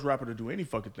was the first rapper to do any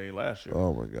fucking thing last year.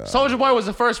 Oh my god. Soldier Boy was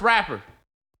the first rapper.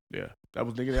 Yeah, that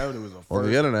was nigga. That was the first On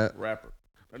the internet. rapper.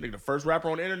 That nigga, the first rapper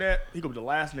on the internet. He gonna be the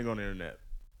last nigga on the internet.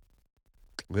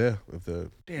 Yeah. If the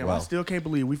Damn, wow. I still can't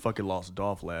believe we fucking lost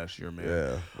Dolph last year, man.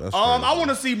 Yeah. That's I crazy. want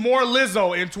to see more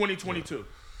Lizzo in 2022.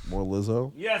 more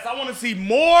Lizzo. Yes, I want to see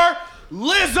more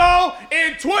Lizzo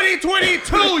in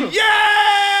 2022.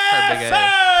 Yes, big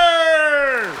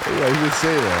sir. Yeah, you can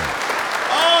say that.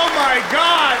 Oh my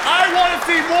God, I want to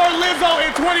see more Lizzo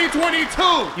in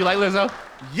 2022. You like Lizzo?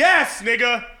 Yes,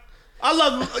 nigga. I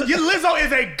love Lizzo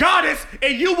is a goddess,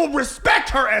 and you will respect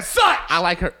her as such. I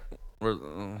like her.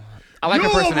 I like her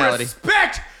you personality. will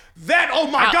respect that. Oh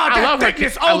my God, I that love her.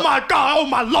 thickness. I Oh my God, oh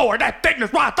my Lord, that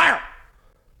thickness right there.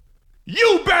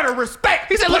 You better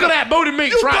respect. He said, "Look at that booty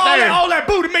meat You right all there." that, all that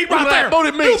booty meat right at there. that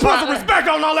booty meat You put right some there. respect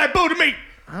on all that booty meat.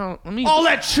 I don't. Let me. All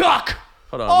that chuck.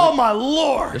 Hold on. Oh my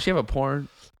Lord. Does she have a porn?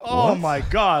 Oh my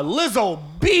God, Lizzo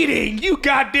beating. You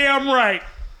goddamn right.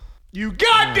 You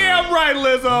goddamn right,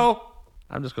 Lizzo.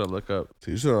 I'm just gonna look up.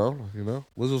 Teach their own, you know.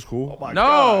 Lizzo's cool. Oh my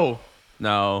God.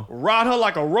 No. Ride her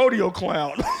like a rodeo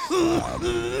clown.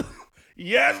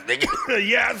 Yes, nigga.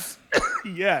 Yes.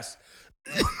 Yes.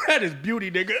 That is beauty,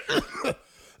 nigga.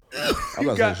 I'm not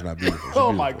saying got- she's not beautiful. She's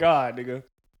Oh my beautiful. God, nigga.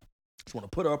 Just want to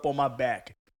put her up on my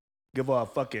back. Give her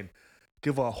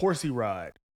a horsey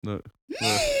ride. Look.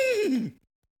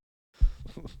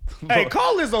 Hey,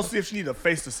 call Lizzo, see if she need a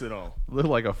face to sit on. Look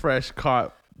like a fresh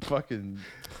caught fucking.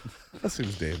 That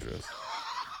seems dangerous.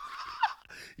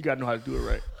 You gotta know how to do it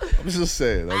right. I'm just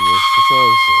saying. That's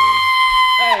all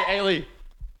I'm Hey, Lee.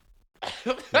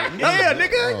 Yeah,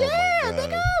 nigga. saying. Yeah. Oh my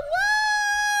God.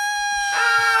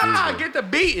 Ah, get the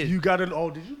beating. You gotta. Oh,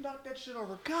 did you knock that shit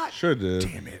over? God Sure did.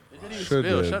 damn it. Sure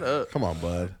spill. did. Shut up. Come on,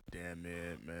 bud. Damn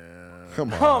it, man.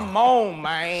 Come on. on,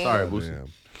 man. Sorry, Boosie. Damn.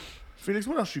 Phoenix,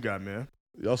 what else you got, man?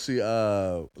 Y'all see,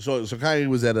 so Kanye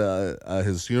was at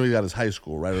his, you know, he got his high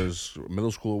school, right, or his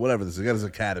middle school, whatever this is. He got his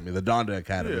academy, the Donda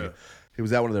Academy. Yeah. He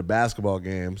was at one of their basketball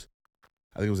games.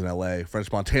 I think it was in L.A.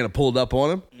 French Montana pulled up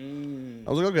on him. I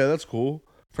was like, okay, that's cool.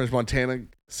 French Montana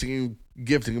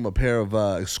gifting him a pair of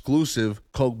exclusive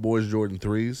Coke Boys Jordan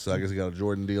 3s. So I guess he got a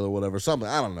Jordan deal or whatever, something.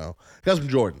 I don't know. Got some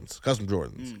Jordans.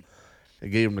 He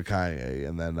gave them to Kanye,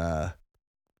 and then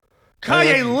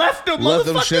Kanye left them left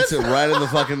them motherfuckers. shits right in the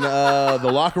fucking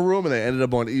the locker room, and they ended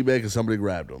up on eBay because somebody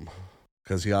grabbed them.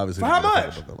 Because he obviously For didn't how give a fuck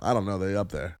much? about them. I don't know. They up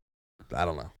there. I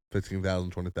don't know.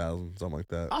 15,000, 20,000, something like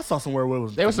that. I saw somewhere where it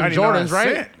was. There was some 99 Jordans,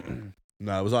 right? cent.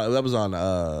 No, it was on. That was on.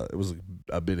 It was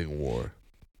a bidding war.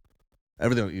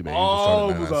 Everything on eBay. Oh,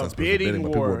 usually it was started at 99 a cents, but bidding but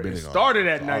people were war. bidding It on started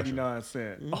at It's auction. 99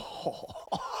 cents.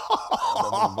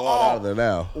 I'm going out of there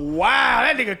now. Wow,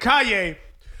 that nigga Kanye.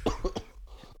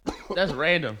 That's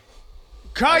random.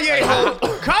 Kanye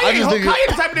just think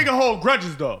the type of nigga hold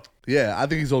grudges though. Yeah, I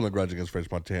think he's holding a grudge against French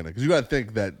Montana because you got to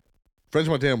think that French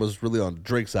Montana was really on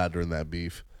Drake's side during that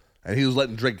beef, and he was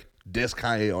letting Drake diss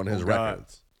Kanye on his God.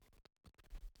 records.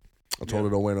 I told her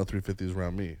don't wear no 350s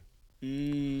around me.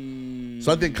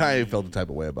 So I think Kanye felt the type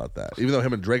of way about that. Even though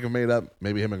him and Drake have made up,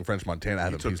 maybe him and French Montana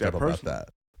haven't took pieced that up about personal. that.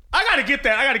 I gotta get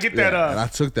that. Yeah, and I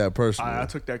took that personally. I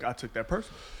took that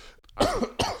person.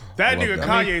 That love nigga that.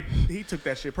 Kanye, he took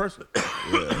that shit personally.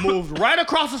 Moved right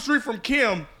across the street from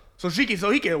Kim so he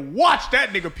can watch that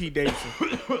nigga Pete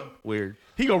Davidson. Weird.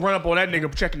 He gonna run up on that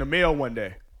nigga checking the mail one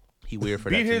day. He weird for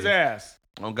that. Beat his too. ass.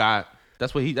 Oh God.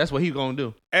 That's what he gonna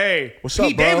do. Hey, What's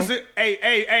Pete up, bro? Davidson.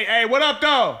 Hey, what up,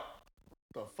 though?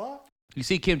 The fuck? You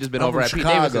see, Kim just been I'm over from at Pete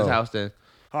Chicago. Davidson's house. Then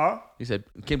Huh? he said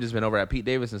Kim just been over at Pete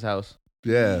Davidson's house.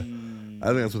 Yeah. I think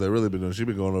that's what they really been doing. She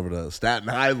been going over to Staten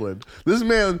Island. This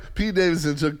man, Pete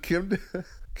Davidson, took Kim.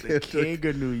 King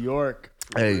of New York.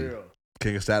 For Hey, real.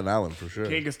 King of Staten Island for sure.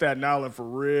 King of Staten Island for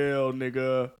real,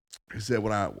 nigga. He said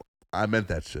when I meant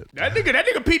that shit. That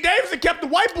nigga Pete Davidson kept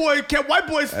white boy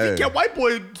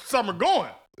summer going.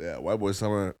 Yeah, white boy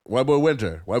summer, white boy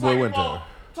winter, white boy winter.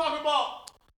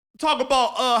 Talk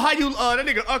about how you that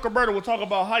nigga Uncle Murder will talk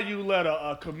about how you let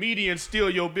a comedian steal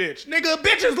your bitch. Nigga,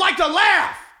 bitches like to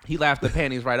laugh. He laughed the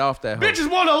panties right off that. Bitches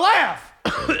want to laugh.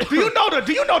 Do you know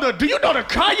the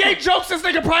Kanye jokes this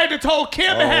nigga probably told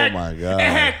Kim and my God.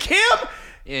 and had Kim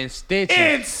in stitches.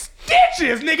 in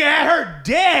stitches. Nigga had her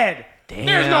dead.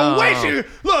 There's no way she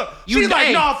look. She's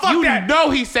like, nah, fuck that. You know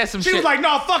he said some shit. She was like,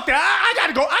 nah, fuck that.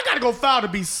 I gotta go file to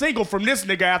be single from this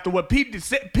nigga after what Pete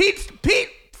said. Pete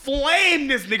flamed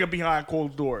this nigga behind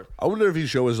closed doors. I wonder if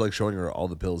he was like showing her all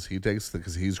the pills he takes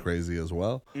because he's crazy as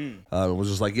well. It was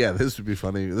just like, yeah, this would be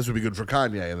funny. This would be good for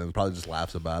Kanye, and then probably just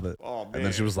laughs about it. Oh, man. And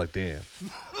then she was like, damn,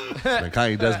 man,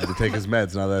 Kanye does need to take his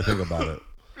meds now that I think about it.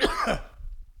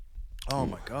 Oh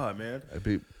my God, man.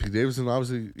 Pete Davidson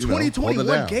obviously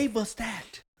 2021 gave us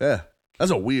that. Yeah,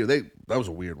 that's a weird. That was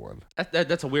a weird one.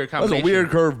 That's a weird That was combination. a weird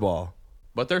curveball.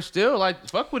 But they're still like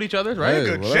fuck with each other, right? Hey,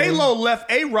 Nigga, whatever. J-Lo left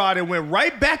A-Rod and went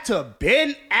right back to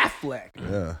Ben Affleck.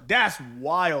 Yeah. That's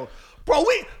wild. Bro,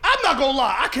 I'm not gonna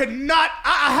lie. I cannot.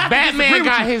 I have to Batman disagree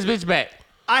got with you. his bitch back.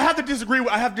 I have to disagree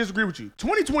with you.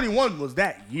 2021 was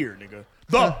that year, nigga.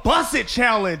 The Bust It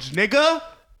Challenge, nigga.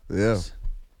 Yeah.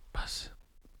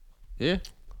 Yeah.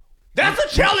 That's a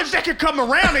challenge that could come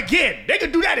around again. They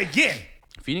could do that again.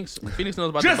 Phoenix knows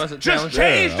about the Bust It Just challenge.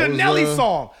 change Yeah, the I was, Nelly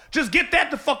song. Just get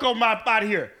that the fuck out of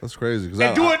here. That's crazy.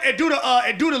 And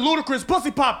do the ludicrous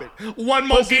pussy pop it. One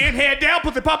more again, head down,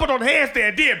 pussy pop it on the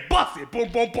handstand, then bust it. Boom,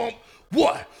 boom, boom.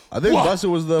 What? I think What? Bust It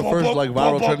was the Boom, first boom, like boom,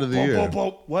 viral boom, trend of the boom, year. boom,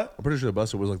 boom. What? I'm pretty sure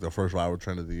Bust It was like the first viral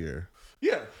trend of the year.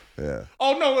 Yeah. Yeah.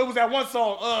 Oh no, it was that one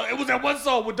song. It was that one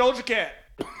song with Doja Cat.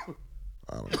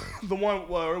 I don't know. The one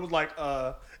where it was like,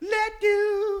 let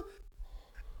you,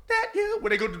 where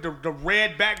they go to the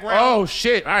red background. Oh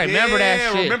shit! I remember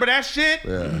that shit. Remember that shit?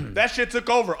 Yeah. That shit took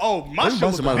over. Oh, my think shit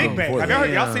was Busta the might have Big been Bang. before Have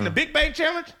that. y'all seen the Big Bang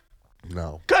Challenge?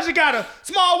 No. Cause you got a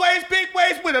small waist, big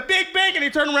waist with a big bang, and they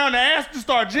turn around the ass to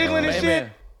start jiggling and Hey, shit.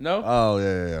 man. No, Oh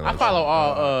yeah. I follow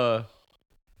all.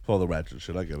 Follow the ratchet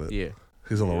shit. I get it. Yeah,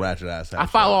 He's on the ratchet ass. I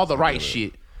follow all the right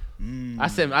shit. I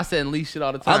send Lee shit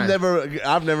all the time.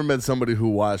 I've never met somebody who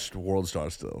watched World Star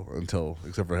still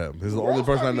except for him. He's the only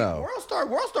person I know.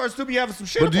 World Star still be having some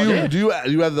shit. But do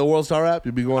you have the World Star app?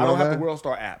 You be going I on don't have there? the World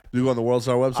Star app. Do you go on the World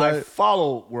Star I website?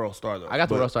 follow World Star though. I got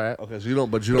the World Star app. Okay, so you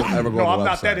don't ever go No, on I'm the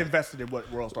not website. that invested in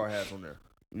what World Star has on there.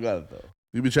 You got it though.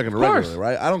 You be checking it course. regularly,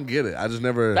 right? I don't get it. I just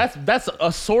never. That's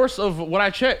a source of what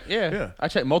I check. Yeah. I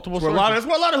check multiple That's sources.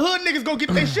 where a lot of hood niggas go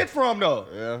get their shit from though.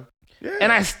 yeah.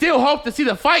 And I still hope to see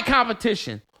the fight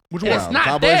competition. Which And one? it's not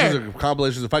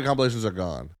compilations. The fight compilations are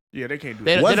gone. Yeah, they can't do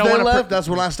They that. Once don't they wanna left, pr- that's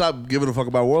when I stopped giving a fuck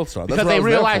about World Star. That's because what I they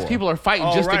was there realize for. people are fighting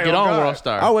Oh, just right, to get oh, on God. World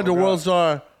Star. I went to World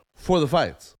Star for the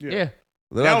fights. yeah. They're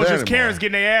That not was there just anymore. Karens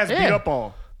getting their ass beat Yeah. up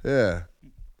on. Yeah.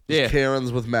 Yeah.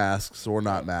 Karens with masks or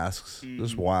not masks.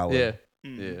 Just wild. Yeah.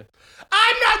 Yeah.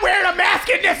 I'm not wearing a mask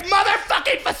in this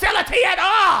motherfucking facility at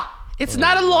all. It's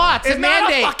not a law. It's a not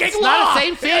mandate. a fucking It's law. not the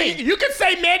same thing. You can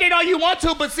say mandate all you want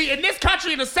to, but see, in this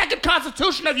country, in the second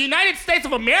constitution of the United States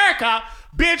of America,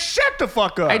 bitch, shut the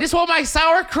fuck up. I just want my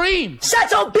sour cream. Shut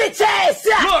your bitch ass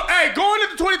up! Look, hey, going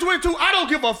into 2022, I don't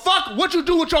give a fuck what you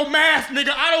do with your mask,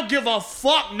 nigga. I don't give a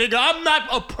fuck, nigga. I'm not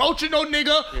approaching no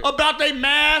nigga about their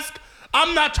mask.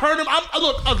 I'm not turning.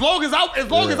 Look, as long as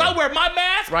I wear my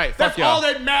mask, Right, fuck that's y'all. all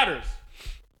that matters.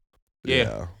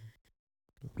 Yeah.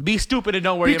 Be stupid and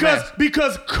don't wear your mask.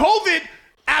 Because COVID,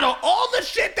 out of all the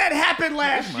shit that happened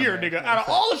last year, nigga,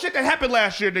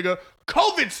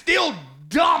 COVID still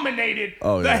dominated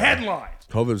the headlines.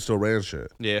 COVID still ran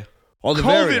shit. Yeah. All the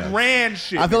COVID variants. ran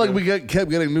shit. I feel like nigga. we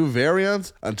kept getting new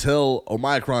variants until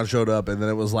Omicron showed up, and then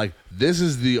it was like, this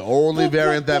is the only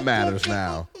variant that matters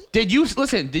now. Did you see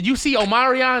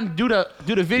Omarion do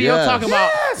the video Yes. talking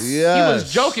about? Yes. He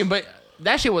was joking, but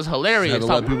that shit was Had hilarious. to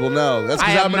let people know. That's I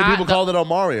because how am many not people the- called it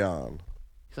Omarion.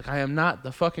 He's like, I am not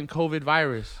the fucking COVID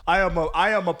virus. I am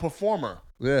a performer.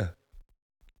 Yeah.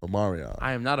 Omarion.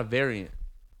 I am not a variant.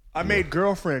 I made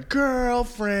girlfriend. You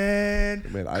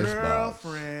made Icebox.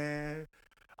 Girlfriend.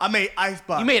 I made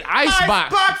Icebox. You made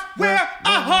Icebox. Icebox where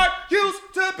our heart used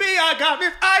to be. I got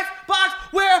this Icebox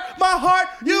where my heart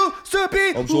used to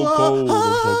be. I'm so cold.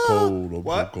 I'm so cold. I'm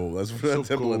What? so cold. That's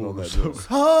Timbaland on that.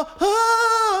 Oh,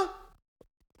 oh.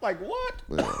 Like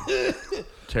what?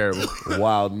 Terrible.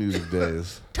 Wild music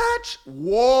days. Touch.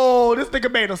 Whoa, this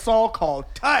nigga made a song called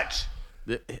Touch.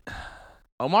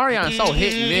 Omarion's so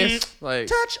hit and miss. Like,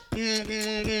 Touch.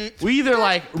 we either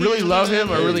like really love him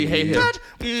or really hate him. Touch.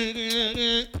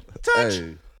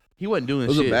 Hey, He wasn't doing it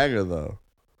was shit. a banger though.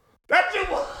 That shit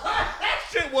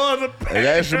was a banger. Hey,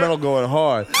 that instrumental going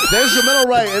hard. The instrumental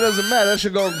right, it doesn't matter. That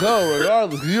shit gonna go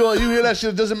regardless. You hear that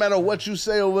shit, it doesn't matter what you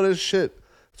say over this shit.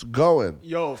 It's going.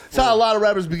 Yo, That's how a lot of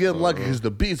rappers be getting lucky because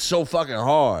the beat's so fucking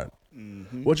hard.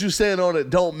 What you saying on it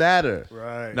don't matter.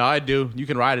 right. No, I do. You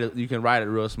can ride it. You can ride it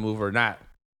real smooth or not.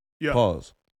 Yeah.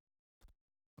 Pause.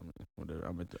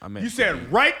 I meant You said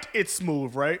right, it's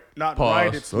smooth, right? Not pause.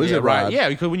 right, it's No, he smooth. Yeah, said right. ride. Yeah,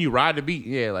 because when you ride the beat,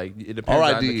 yeah, like it depends on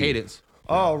R.I.D.. the cadence.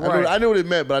 Oh, right. I knew what it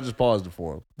meant, but I just paused it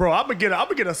for him. Bro, I'm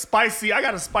gonna get a spicy. I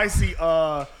got a spicy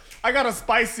sound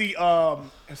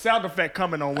effect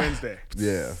coming on Wednesday.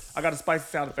 Yeah. I got a spicy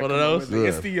sound effect One of coming on those?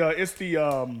 Wednesday.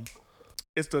 Yeah.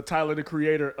 It's the Tyler the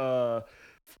Creator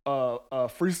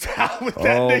freestyle with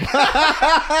that Oh.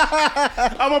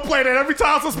 nigga. I'm gonna play that every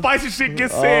time some spicy shit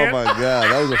gets Oh said. my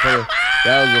god, that was a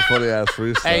funny ass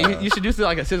freestyle. Hey, you should do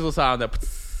like a sizzle sound that.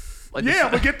 Like Yeah,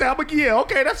 I'm gonna get that. Yeah,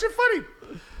 okay, that shit funny.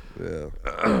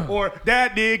 Yeah. Or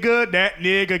that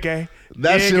nigga gay.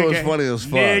 That shit Nigga was gay. funny as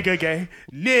fuck. Nigga gay.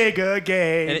 Nigga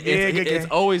gay. And Nigga it's gay.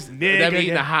 always Nigga them gay.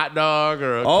 eating a hot dog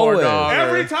or a Always. corn dog.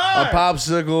 Every or, time. A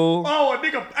popsicle. Oh, a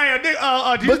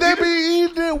nigga. But they be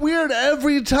eating it weird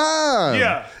every time.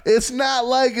 Yeah. It's not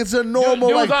like it's a normal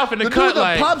Dude was like off in the dude cut, with the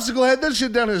like- popsicle had that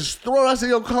shit down his throat. I said,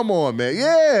 yo, come on, man.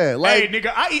 Yeah. Like Hey,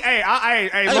 nigga, I eat.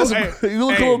 Hey, you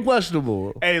look a little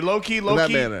questionable. Hey, low key, that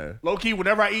manner.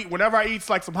 whenever I eat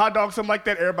like some hot dogs, something like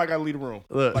that, everybody gotta leave the room.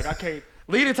 Look. Like I can't.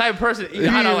 Lead the type of person eating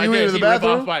hot dog like you eat in that. the He rip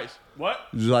bathroom? off fights. What?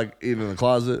 You just like eating in the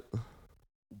closet.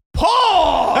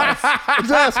 Pause.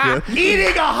 Just asking.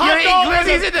 Eating a hot You dog ain't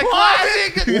glizzies in the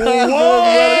closet. Just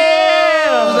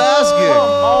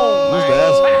asking. Just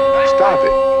asking. Stop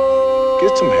it.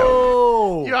 Get some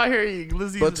help. You out here eating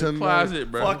glizzies But in the tonight-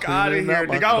 closet, bro. Fuck out of Cleaning here, out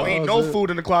my nigga. I don't eat no closet. food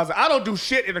in the closet. I don't do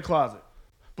shit in the closet.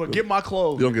 But get my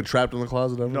clothes. You don't get trapped in the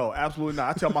closet ever? No, absolutely not.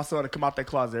 I tell my son to come out that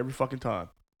closet every fucking time.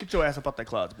 Get your ass up out that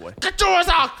closet, boy. Get yours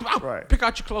out. Right. Pick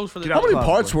out your clothes for the Get How out many closet,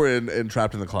 parts boy. were in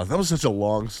Trapped in the Closet? That was such a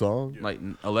long song. Like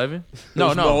 11? It No,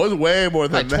 was, no. it was way more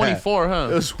than Like that. 24, huh?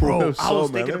 It was, Bro, it was I so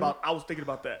was thinking many.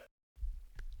 about that.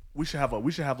 We should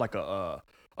have like a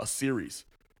series,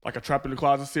 like a Trap in the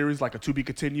Closet series, like a To Be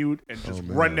Continued, and just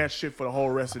run that shit for the whole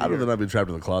rest of the I don't year. think I'd be trapped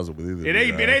in the closet with either. It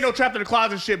ain't no Trapped in the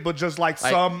Closet shit, but just like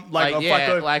some like a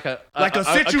situation.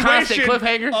 A constant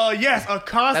cliffhanger. Yes, a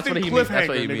constant That's what he means. cliffhanger, That's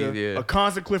what he nigga. means, yeah. A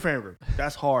constant cliffhanger.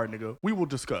 That's hard, nigga. We will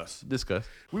discuss. Discuss.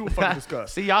 We will fucking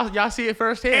discuss. See, y'all see it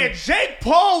firsthand. And Jake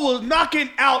Paul was knocking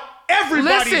out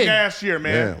everybody Listen. last year,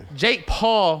 man. Damn. Jake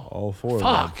Paul. All four of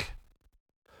them. Fuck.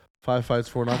 5 fights,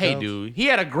 4 knockouts. Hey, dude. He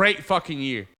had a great fucking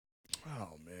year. Oh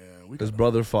man, His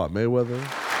brother fought Mayweather.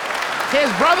 His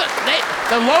brother,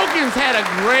 the Logans had a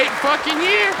great fucking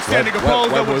year. He said he could pose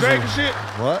up with was Drake it? and shit.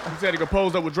 What? He said he could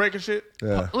pose up with Drake and shit.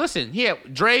 Yeah. Listen, he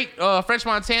had Drake, French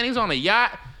Montana. He's on a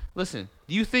yacht. Listen,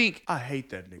 do you think I hate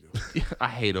that nigga. I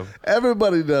hate him?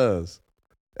 Everybody does.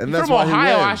 And that's From why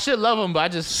Ohio, he I wins. should love him, but I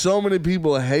just So many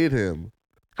people hate him.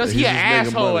 because He's he an just making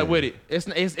asshole money. with it.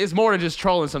 It's more than just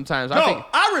trolling sometimes. I No, think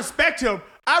I respect him.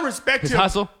 I respect his him.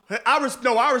 hustle. I respect.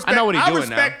 I know what he doing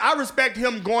now. I respect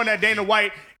him going at Dana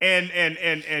White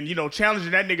and you know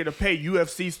challenging that nigga to pay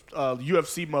UFC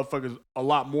motherfuckers a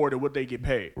lot more than what they get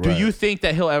paid. Do Right. you think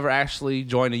that he'll ever actually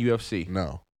join the UFC?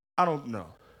 No. I don't know.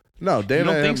 No, Dana.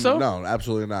 don't think so? No,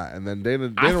 absolutely not. And then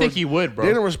Dana. I think he would, bro.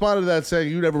 Dana responded to that saying,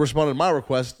 "You never responded to my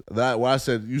request." That where I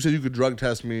said, "You said you could drug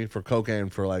test me for cocaine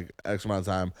for like X amount of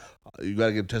time. You got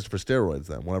to get tested for steroids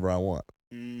then, whenever I want."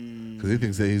 Because he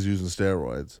thinks that he's using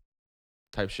steroids.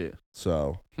 Type shit.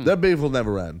 So their beef will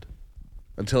never end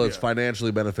until it's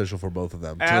financially beneficial for both of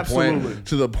them. Absolutely.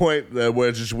 To the point that where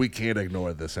it's just we can't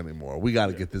ignore this anymore. We got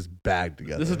to get this bag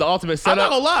together. This is the ultimate I'm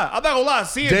not setup. gonna lie.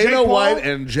 Seeing Dana Jake Paul, White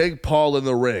and Jake Paul in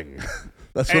the ring.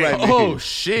 That's what Hey, I mean. Oh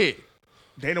shit!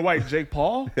 Dana White and Jake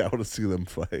Paul. Yeah, I want to see them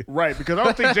fight. Right, because I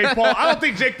don't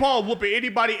think Jake Paul whooping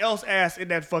anybody else ass in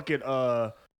that fucking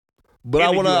But in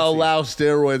I the want to UFC. allow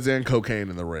steroids and cocaine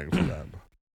in the ring for them.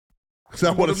 Because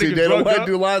I want to them see niggas Dana drugged White up?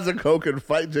 do lines of coke and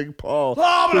fight Jake Paul.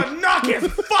 Oh, I'm gonna knock his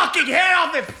fucking head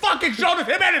off his fucking shoulders.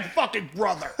 Him and his fucking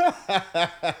brother.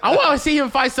 I want to see him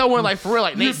fight someone like for real,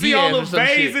 like You Nate see all Diaz or the some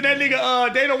veins shit. in that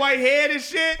nigga Dana White head and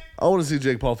shit. I want to see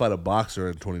Jake Paul fight a boxer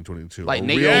in 2022. Like a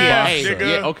Nate real Diaz. boxer. nigga.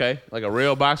 Yeah, okay, like a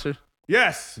real boxer.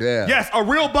 Yes. Yeah. Yes, a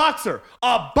real boxer.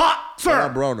 A boxer.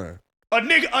 Rob Broner. A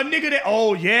nigga that.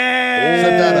 Oh yeah.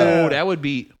 Set that up. Oh, that would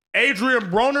be Adrian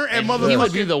Broner and motherfucking. He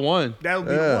would be the one. That would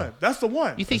be the one. That's the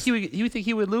one. You think he would? You think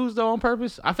he would lose though on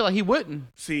purpose? I feel like he wouldn't.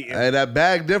 See, Hey, that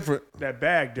bag different. that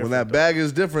bag different. When that though. bag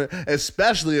is different,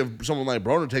 especially if someone like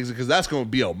Broner takes it, because that's going to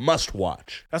be a must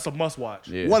watch. That's a must watch.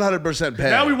 Yeah. 100% pay.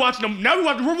 Now we're watching them.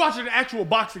 We're watching an actual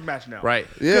boxing match now. Right.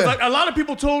 Yeah. Because like a lot of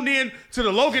people tuned in to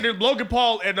the Logan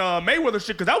Paul and Mayweather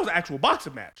shit because that was an actual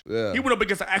boxing match. Yeah. He went up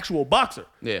against an actual boxer.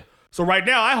 Yeah. So right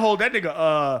now I hold that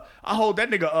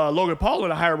nigga Logan Paul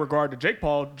in a higher regard than Jake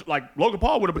Paul. Like Logan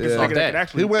Paul would have against a Yeah. nigga that could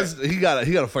actually. He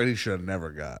got a fight he should have never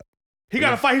got. He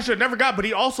got a fight he should have never got, but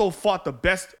he also fought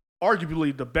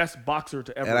arguably the best boxer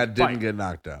to ever And I fight. didn't get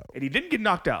knocked out. And he didn't get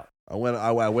knocked out. I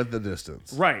went the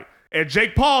distance. Right. And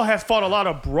Jake Paul has fought a lot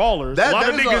of brawlers. a lot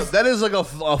of niggas. That is like a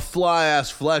fly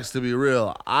ass flex, to be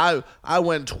real. I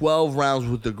went 12 rounds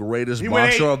with the greatest He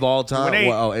went boxer 8. of all time. He went 8.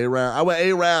 Well, 8 rounds. I went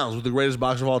 8 rounds with the greatest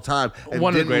boxer of all time and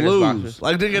One of the didn't greatest lose. boxers.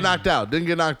 Like didn't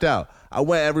get knocked out. I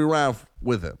went every round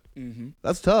with him. Mm-hmm.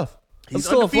 That's tough. That's He's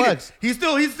still undefeated. a flex. He's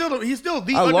still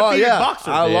the I undefeated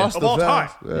boxer lost of the all time.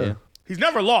 fans. Yeah. Yeah. He's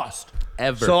never lost.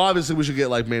 Ever. So obviously we should get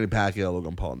like Manny Pacquiao,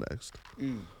 Logan Paul next.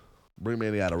 Bring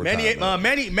Manny out of retirement.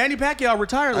 Manny Pacquiao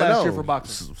retired I last know. year for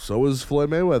boxing. So is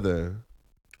Floyd Mayweather.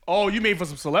 Oh, you mean for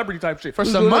some celebrity type shit? for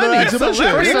some doing money. that This exhibition. For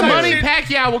celebrity some type money, shit-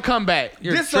 Pacquiao will come back.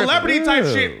 You're This tripping. celebrity type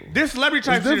Yeah. shit. This celebrity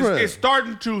type It's shit different. is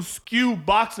starting to skew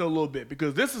boxing a little bit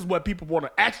because this is what people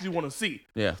actually want to see.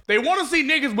 Yeah. They want to see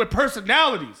niggas with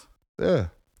personalities. Yeah.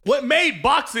 What made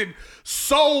boxing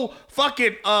so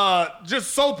fucking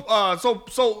just so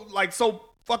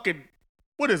fucking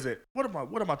what is it? What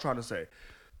am I trying to say?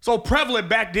 So prevalent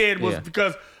back then was Yeah.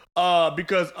 because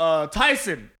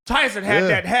Tyson had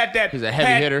that He's a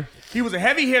heavy hitter. He was a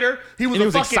heavy hitter. He was And he a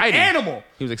was fucking exciting. animal.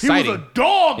 He was exciting. He was a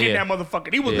dog in Yeah. that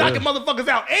motherfucker. He was Yeah. knocking motherfuckers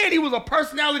out, and he was a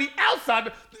personality outside.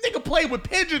 The nigga played with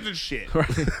pigeons and shit.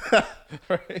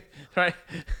 Right.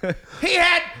 He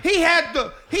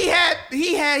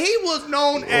was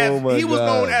known as Oh my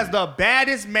God. the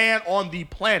baddest man on the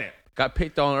planet. Got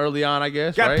picked on early on, I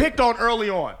guess. Got right? picked on early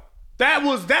on. That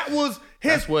was his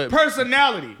That's what-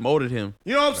 personality. Molded him.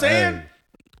 You know what I'm saying?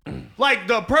 Like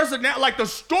the like the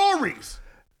stories.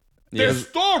 There's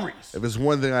stories. If it's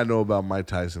one thing I know about Mike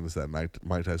Tyson, it's that Mike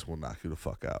Tyson will knock you the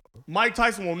fuck out. Mike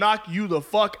Tyson will knock you the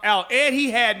fuck out, and he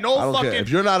had no I don't fucking. care. If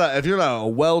you're not a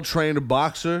well-trained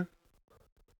boxer,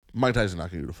 Mike Tyson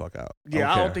knocking you the fuck out.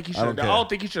 Yeah, I care. don't think he should. I care. don't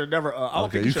think he should have never. I don't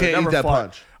Okay, think he you should have can't never eat that fought.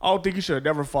 punch. I don't think he should have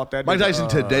never fought that. Mike nigga, Tyson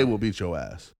today will beat your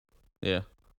ass. Yeah.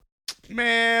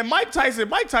 Man, Mike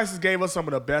Tyson gave us some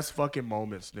of the best fucking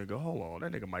moments, nigga. Hold on,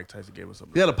 that nigga Mike Tyson gave us some.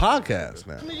 He had a podcast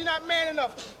now. You're not man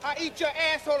enough. I eat your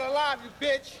asshole alive, you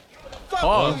bitch. Fuck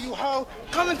Pause. you hoe.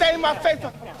 Come and say in my face,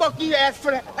 fuck you, ass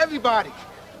for everybody.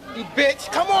 You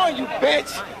bitch. Come on, you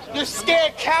bitch. You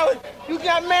scared coward. You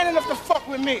not man enough to fuck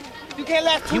with me. You can't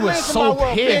last 2 He was minutes in so my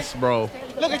world, pissed, bitch. bro.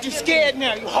 Look at you scared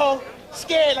now, you hoe.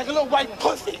 Scared like a little white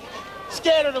pussy.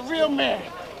 Scared of the real man.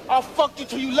 I'll fuck you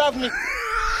till you love me.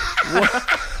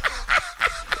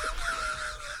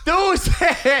 Dude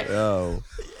said, Yo.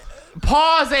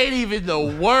 pause ain't even the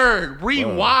word.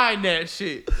 Rewind that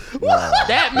shit.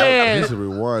 That He man, should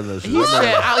rewind that shit. he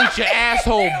said, I'll eat your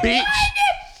asshole, bitch.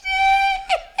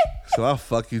 So I'll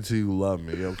fuck you till you love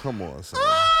me. Yo, come on, son.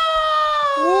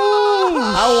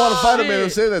 I don't want to fight a man who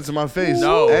say that to my face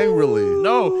No. angrily.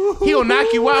 No, he'll knock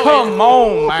you out. Come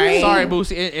on, man. Sorry,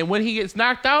 Boosie. And when he gets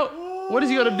knocked out, what is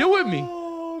he gonna do with me?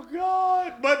 Oh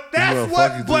God! But gonna that's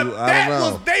fuck what. you But too. I that don't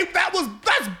was know.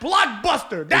 that's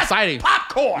blockbuster. That's Exciting.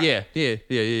 popcorn. Yeah.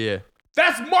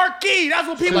 That's marquee. That's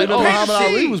what people You know pay Muhammad to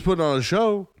Ali see. was putting on a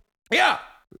show. Yeah.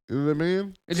 You know what I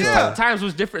mean? It just Yeah. times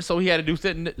was different, so he had to do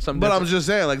something But different. I'm just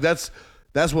saying, like that's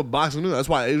what boxing do. That's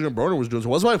why Adrian Broner was doing. So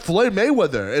that's why Floyd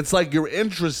Mayweather. It's like you're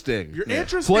interesting. You're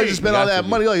interesting. Floyd just spent all got that to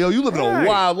money. Like, yo, you live in a Right.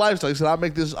 wild lifestyle. He said, I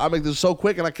make this so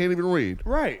quick and I can't even read.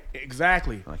 Right.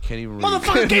 Exactly. I can't even read.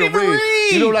 Motherfucker can't even read.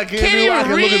 You know what I can't, Can't do? I even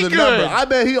can look at read the good. number. I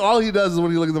bet all he does is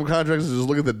when he look at them contracts is just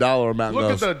look at the dollar amount. Look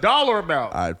and at goes, the dollar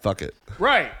amount. all right, fuck it.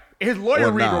 Right. His lawyer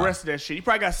Or read nah. the rest of that shit. He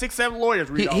probably got 6-7 lawyers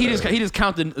read all He that. just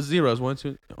counted zeros. 1,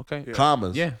 2. Okay.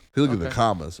 Commas. Yeah. He look at the Okay.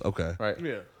 commas. Okay. Right.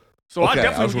 Yeah. So Okay. I I was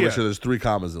definitely gonna make sure there's 3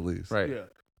 commas at least. Right. Yeah.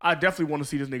 I definitely want to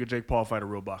see this nigga Jake Paul fight a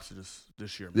real boxer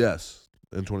this year. Man. Yes.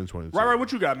 In 2022. Right.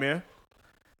 What you got, man?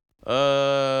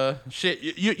 Shit.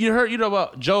 You heard? You know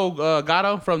about Joe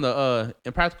Gatto from the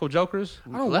Impractical Jokers?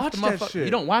 I don't Left watch the that motherfucker- shit.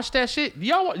 You don't watch that shit? Do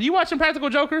you watch Impractical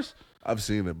Jokers? I've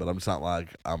seen it, but it's not like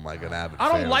I'm like an avid I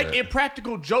fan don't of like it.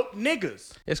 impractical joke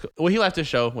niggas. It's cool. Well, he left the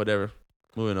show. Whatever.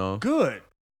 Moving on. Good.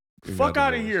 Fuck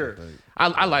out of here.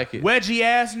 I like it. Wedgie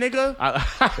ass nigga.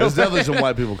 There's definitely some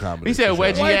white people comedy. He said for sure.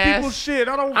 wedgie White ass. people shit.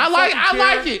 I I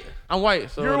like it. I'm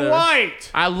white. So You're whatever.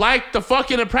 white. I like the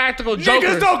fucking Impractical Jokers.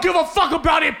 Niggas don't give a fuck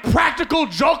about Impractical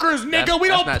Jokers, nigga. We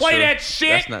don't not play true. that shit.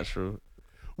 That's not true.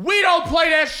 We don't play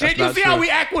that shit. That's You not see how true. we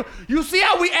act? You see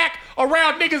how we act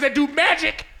around niggas that do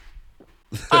magic?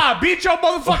 Beat your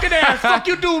motherfucking ass. Fuck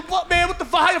you, dude. What, man? What the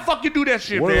fuck? How the fuck you do that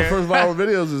shit, One man? of the first viral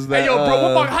videos is that. Hey, yo,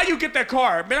 bro. How you get that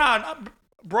car, man?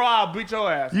 Bro, I'll beat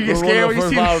your ass. You get One scared of when the you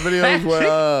first see viral that videos where shit?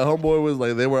 homeboy was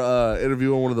like, they were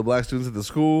interviewing one of the black students at the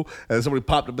school, and somebody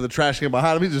popped up in the trash can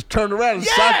behind him. He just turned around and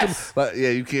socked him. Yes! Like, yeah,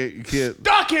 you can't.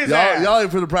 Stuck his ass. Y'all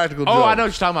ain't for the practical joke. Oh, I know what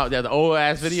you're talking about. Yeah, the old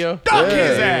ass video. Stuck Yeah,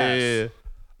 his yeah, ass.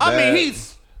 I That- mean, he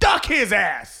stuck his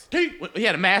ass. He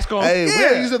had a mask on. Hey,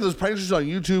 Yeah. we used to have those prank shows on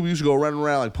YouTube. We used to go running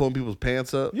around like pulling people's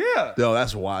pants up. Yeah. Yo,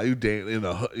 that's wild. You dang in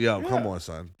the yo, come on,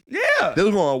 son. Yeah. They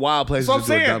was going on wild places. That's what I'm to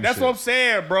do saying. dumb That's shit. what I'm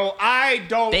saying, bro. I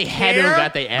don't They care. had to have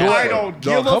got their ass I whooped. don't No,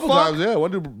 give a a couple fuck. times, yeah.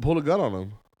 One dude pulled a gun on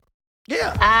him.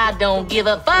 Yeah. I don't give a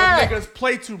Them fuck. niggas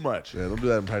play too much. Yeah, don't do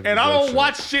that in practical And I joke don't shit.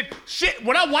 watch shit.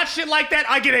 When I watch shit like that,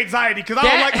 I get anxiety because I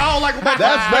don't like what my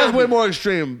That's way more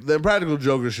extreme. The Impractical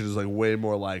Joker shit is like way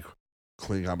more like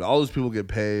clean comedy. All those people get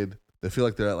paid. They feel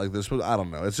like they're supposed. I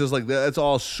don't know. It's just like it's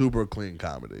all super clean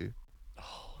comedy.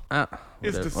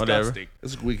 It's Whatever. disgusting.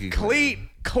 It's squeaky Clean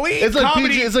It's like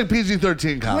comedy. PG. It's like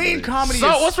PG-13 comedy. Clean comedy. So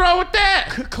is, what's wrong with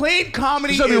that? clean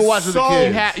comedy Some people is watch with the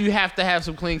so. kids. You have to have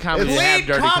some clean comedy. to Clean have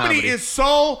dirty comedy is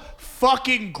so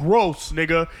fucking gross,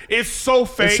 nigga. It's so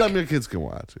It's fake. something your kids can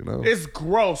watch. You know. It's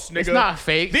gross, nigga. It's not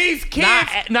fake. These kids,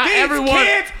 Not these everyone-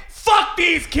 kids, fuck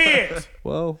these kids.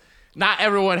 Well, Not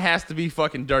everyone has to be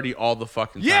fucking dirty all the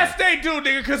fucking time. Yes, they do,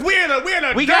 nigga. Because we're in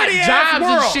a we got dirty ass jobs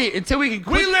world. and shit until we can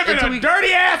quit. We live in until a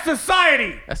dirty ass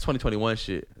society. That's 2021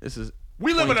 shit. This is.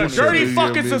 We live in a 2020 dirty shit.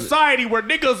 fucking Yeah, society where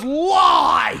niggas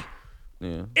lie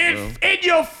Yeah. in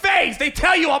your face. They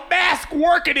tell you a mask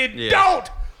working and Yeah. don't.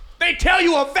 They tell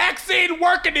you a vaccine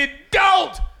working and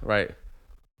don't. Right.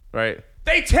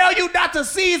 They tell you not to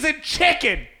season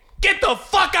chicken. Get the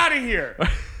fuck out of here.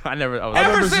 I was Ever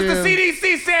remember since the seeing-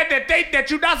 CDC said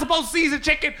that you're not supposed to season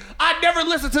chicken, I never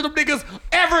listened to them niggas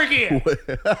ever again.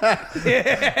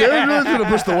 they were really trying to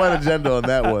push the white agenda on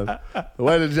that one. The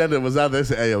white agenda was out there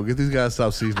saying, "Hey, yo, get these guys to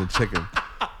stop seasoning chicken."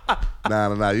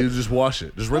 Nah. You just wash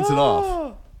it. Just rinse it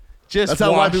off. just That's how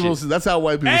white watch people. it. That's how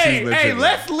white people season their chicken.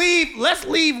 let's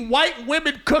leave white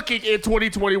women cooking in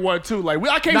 2021 too. Like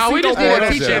I can't No, see we no just need more to of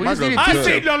that teach shit. it. We just need to I I teach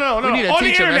see it. no. We need to on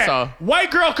teach the them, internet. that's all. White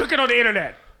girl cooking on the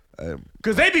internet. Hey,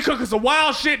 Cause they be cooking some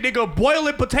wild shit, nigga,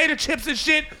 boiling potato chips and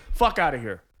shit. Fuck out of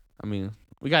here. I mean,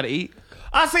 we gotta eat.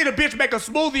 I seen a bitch make a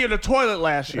smoothie in the toilet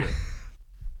last year.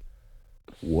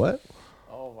 what?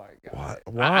 Oh my god.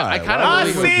 Why? I kinda Why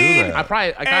would believe you it. do that?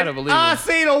 I kind of believe I it.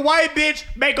 seen a white bitch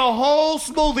make a whole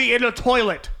smoothie in the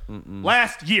toilet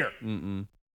last year.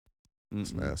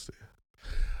 It's nasty.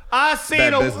 I seen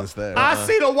Bad a business there. I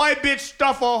seen a white bitch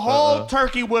stuff a whole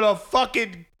turkey with a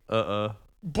fucking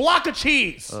block of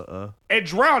cheese and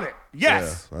drown it.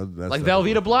 Yes. Yeah, that's Like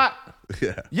definitely- Velveeta block.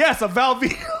 Yeah. Yes, a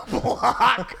Velveeta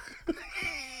block.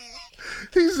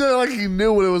 He said like he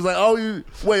knew what it was like. Oh, you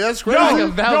wait. That's crazy. Like a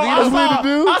Velveeta That's weird to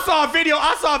do. I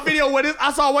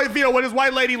saw a video where this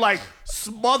white lady like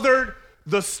smothered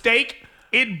the steak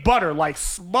in butter, like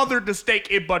smothered the steak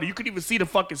in butter. You could even see the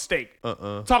fucking steak.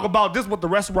 Talk about this, what the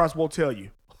restaurants won't tell you.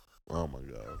 Oh my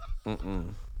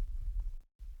god.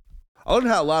 I learned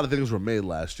how a lot of things were made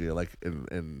last year, like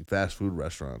in fast food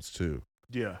restaurants too.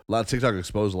 Yeah. A lot of TikTok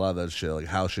exposed a lot of that shit, like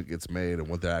how shit gets made and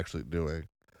what they're actually doing.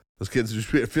 Those kids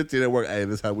just be at 15 at work. Hey,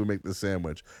 this is how we make this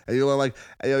sandwich, and you're like,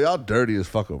 hey, yo, y'all dirty as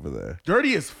fuck over there.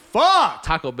 Dirty as fuck.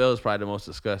 Taco Bell is probably the most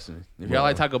disgusting. If y'all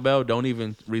like Taco Bell, don't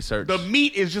even research. The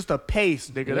meat is just a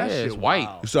paste, nigga. That Yeah, shit it's white.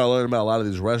 wild. You start learning about a lot of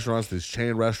these restaurants, these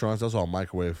chain restaurants. That's all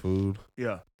microwave food.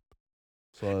 Yeah.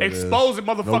 That's all it is. Exposing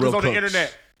No motherfuckers real on the cooks.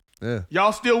 internet. Yeah.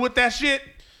 Y'all still with that shit?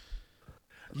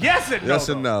 Yes and no. Yes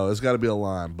and no. It's got to be a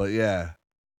line, but yeah.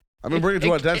 I mean, bring it to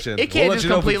our attention. It can't We'll let just you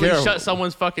know if we completely care. shut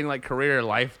someone's fucking like career or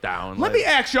life down. Let me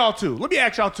ask y'all too,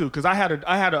 because I had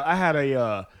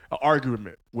a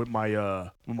argument with my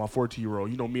 14-year-old.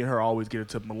 You know, me and her always get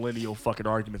into millennial fucking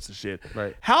arguments and shit.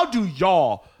 Right. How do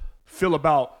y'all feel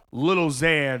about Lil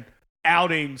Xan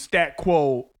outing Stat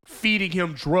Quo, feeding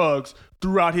him drugs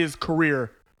throughout his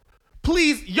career?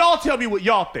 Please, y'all tell me what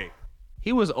y'all think.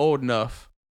 He was old enough.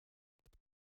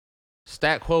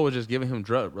 Stat Quo was just giving him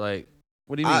drug. Like,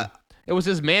 what do you mean? It was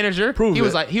his manager. Prove he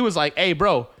was it. like, hey,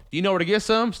 bro, do you know where to get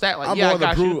some? Stat like, I'm yeah, more I on the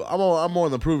got you. I'm more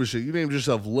on the prove it shit. You named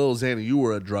yourself Lil Xan and you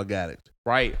were a drug addict.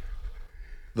 Right.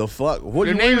 The fuck? What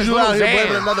Your you name is you Lil out here Xan.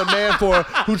 blaming another man for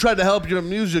who tried to help your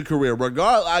music career?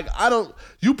 Regardless, I don't.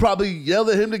 You probably yelled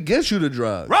at him to get you the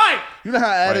drug. Right. You know how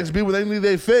addicts be when they need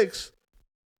they fix.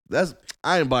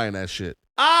 I ain't buying that shit.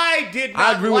 I did not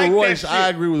I agree like with Royce. that shit. I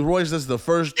agree with Royce. That's the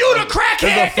first. You the crackhead,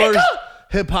 That's the first nigga.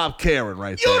 hip hop Karen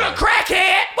right You there. the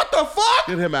crackhead. What the fuck?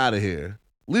 Get him out of here.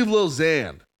 Leave Lil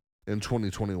Xan in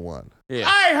 2021. Yeah.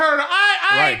 I ain't heard.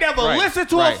 I ain't never listened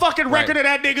to a fucking record of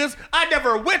that niggas. I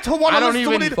never went to one I of don't them.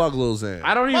 even- studios. Fuck Lil Xan.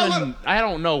 I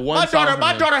don't know one song from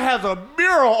My him. daughter has a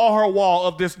mural on her wall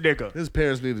of this nigga. His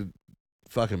parents need to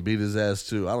fucking beat his ass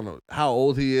too. I don't know how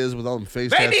old he is with all them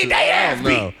face They tattoos. need their I ass don't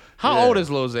know. beat. How Yeah. old is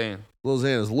Lil Xan? Lil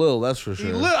Xan is Lil, that's for sure.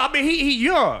 He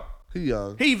young. He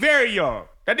young. He very young.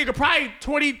 That nigga probably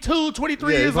 22,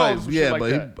 23 he years probably- old. Some shit like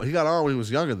but that. he got on when he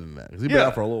was younger than that. 'Cause he been Yeah.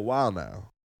 out for a little while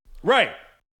now. Right.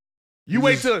 You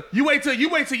wait till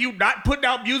you not putting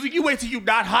out music. You wait till you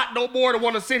not hot no more to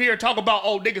want to sit here and talk about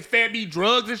niggas fed me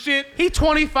drugs and shit. He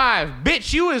 25.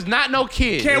 Bitch, you is not no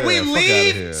kid. Can we fuck outta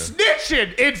leave here.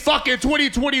 snitching in fucking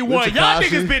 2021? With Y'all Tekashi?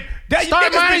 niggas been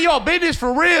Start minding your business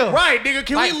for real. right, nigga.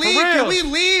 Can Like, we for leave? real. Can we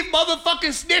leave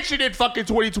motherfucking snitching in fucking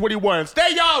 2021?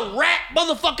 Stay y'all rat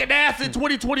motherfucking ass in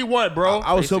 2021, bro.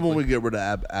 I was hoping we'd get rid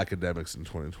of academics in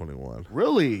 2021,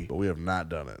 Really, but we have not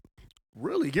done it.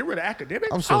 really get rid of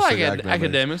academics. I'm so I like sick of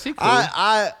academics. He cool.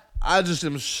 I just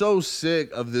am so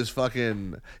sick of this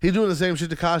fucking. He's doing the same shit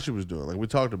Tekashi was doing, like we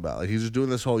talked about. Like he's just doing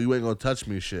this whole "you ain't gonna touch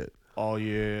me" shit, Oh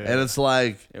yeah. and it's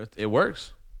like, It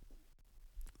works.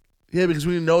 yeah, because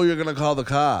we know you're gonna call the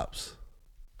cops.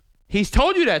 He's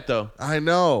told you that though. I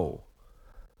know,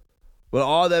 but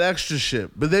all that extra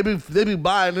shit, but they be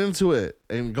buying into it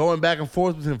and going back and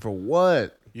forth with him for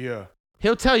what? Yeah.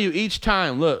 He'll tell you each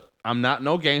time, look, I'm not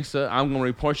no gangster. I'm gonna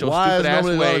report your Why has stupid ass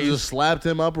nobody gonna ways. just slapped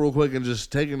him up real quick and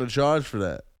just taken the charge for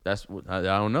that? That's what I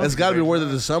don't know. It's got to be worth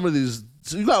it to some of these.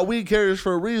 So you got weed carriers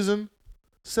for a reason.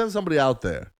 Send somebody out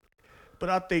there. But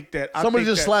I think that Somebody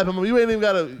just slap him. You ain't even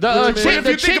got to.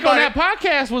 The chick on that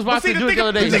podcast was about see, to the do it thing- the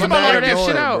other day. the thing She about aired it, that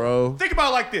shit out. bro. Think about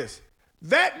it like this.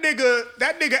 That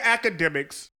nigga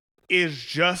academics is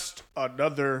just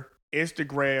another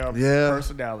Instagram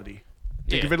personality.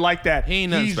 Think of it like that. He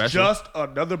ain't nothing He's special. just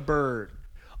another bird.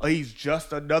 Or he's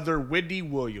just another Wendy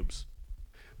Williams.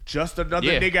 Just another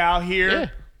nigga out here. Yeah.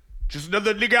 Just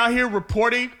another nigga out here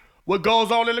reporting what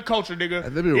goes on in the culture, nigga.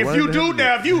 And they be If running you do him-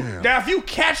 now, Damn. if you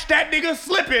catch that nigga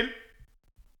slipping,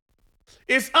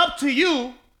 it's up to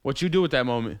you What you do at that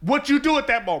moment? what you do at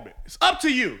that moment. It's up to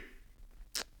you.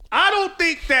 I don't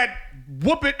think that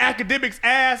whooping academics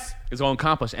ass It's gonna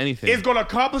accomplish anything. is going to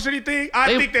accomplish anything.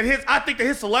 I think that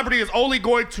his celebrity is only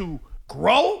going to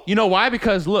grow. You know why?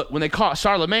 Because look, when they caught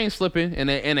Charlemagne slipping and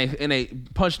they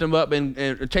punched him up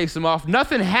and chased him off,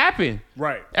 nothing happened.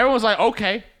 Right. Everyone's like,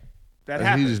 okay. That And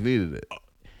happened. he just needed it.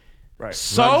 right. I just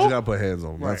So gotta put hands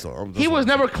on him. That's all. he was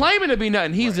never claiming to be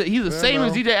nothing. He's the same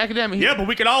as DJ Academic. Yeah, but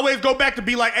we can always go back to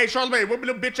be like, hey, Charlamagne, remember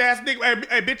them bitch ass nigga?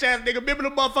 Hey, bitch ass nigga, remember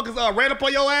them motherfuckers ran up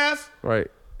on your ass? Right.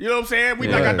 You know what I'm saying? We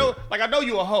Yeah. I know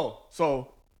you a hoe. So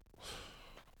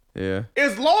Yeah.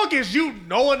 as long as you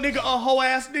know a nigga a hoe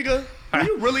ass nigga, do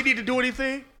you really need to do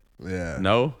anything? Yeah.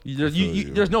 No.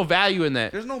 There's no value in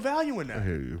that. There's no value in I that.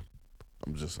 hear you.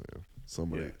 I'm just saying.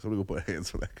 Somebody go put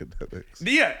hands on academics.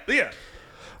 Yeah.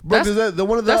 Bro, because That's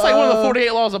one of the like one of the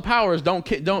 48 laws of powers. Don't.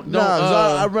 No,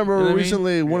 I remember you know what I mean?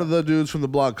 recently one of the dudes from the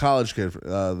blog College Kid,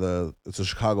 it's a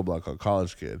Chicago blog called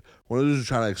College Kid. One of the dudes was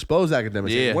trying to expose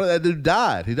academics. Yeah. One of that dude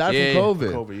died. He died Yeah. from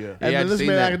COVID. COVID, yeah. And Yeah, then I'd this seen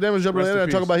man that. academics jumping on Rest the in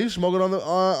internet talking peace. about he's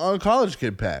smoking on College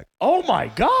Kid pack. Oh my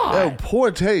God. Yeah,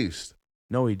 poor taste.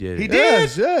 No, he did. He did?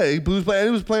 Yes, yeah. He was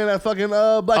playing that fucking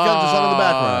Black Young song in the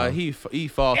background. He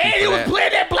fought. And he was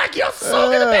playing that Black Young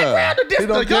song in the background to He diss the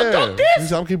don't Young care. Thug He diss.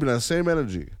 said, I'm keeping that same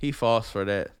energy. He falls for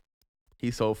that.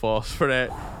 He's so false for that.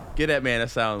 Get that man a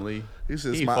sound, Lee. He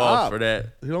says, He my falls op. for that.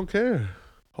 He don't care.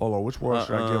 Hold on, which one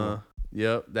should I give him?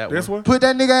 Yep, that This one? Put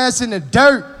that nigga ass in the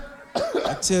dirt.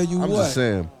 I tell you I'm what. just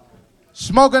saying.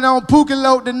 Smoking on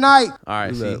Pookie tonight. All right,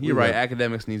 Look see, at that, you're look right. at that.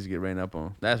 Academics needs to get ran up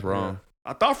on. That's wrong.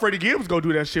 I thought Freddie Gibbs was gonna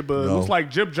do that shit, but it No. looks like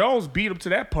Jim Jones beat him to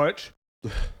that punch. No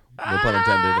pun intended.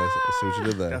 I see what you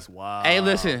did there. That's wild. Hey,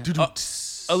 listen.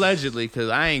 Allegedly, because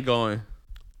I ain't going.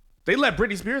 They let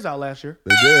Britney Spears out last year.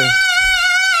 They did.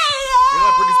 They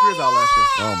let Britney Spears out last year.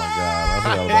 Oh my god, I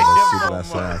forgot about that stupid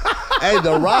ass sound. Hey,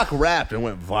 The Rock rapped and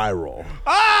went viral.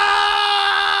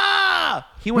 Ah!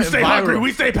 He We went stay viral. hungry.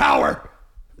 We stay power.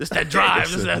 It's that drive.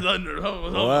 It's that thunder. Well,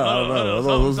 I don't know. I know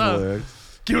those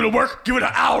lyrics. Give it a work. Give it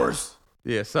an hours.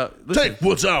 Yeah, so listen, Take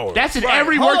what's ours. that's in Right.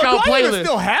 every Hold on, workout do I even playlist.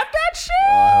 still have that shit?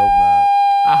 I hope not.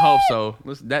 I hope so.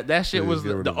 Listen, that shit Please was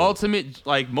get rid the of it. ultimate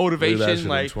like Do that motivation, shit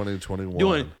like in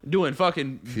 2021. doing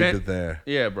fucking. Keep it there.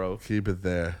 Yeah, bro. Keep it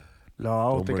there. No, I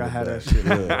don't think bring I it had back. that shit.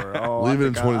 Yeah. Anymore. Oh, Leave it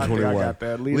in I think I 2021. got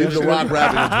that. Leave that the shit rock in-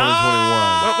 rapping in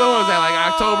 2021. When was that? Like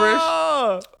Octoberish?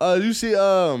 You see,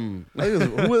 I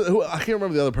think it was, who, I can't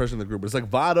remember the other person in the group, but it's like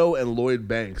Vado and Lloyd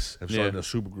Banks have started Yeah. a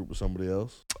super group with somebody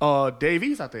else.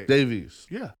 Davies, I think. Davies.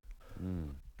 Yeah.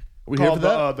 We here for Called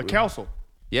that? the council.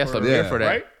 Yes, I'm Yeah. here for that.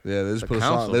 Right? Yeah, they just The put a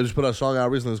song. council. They just put a song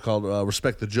out recently. It's called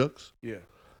 "Respect the Jooks." Yeah.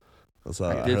 That's,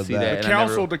 I did heard see that. The And I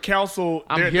council, never- the council.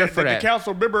 I'm they're- here they're- for that. The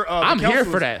council, remember? The I'm here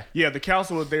council for is- that. Yeah, the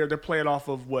council is there. They're playing off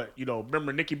of what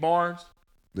Remember Nicky Barnes?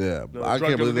 Yeah, The I drug can't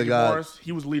dealer believe they Nicky got. Barnes.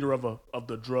 He was leader of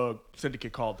the drug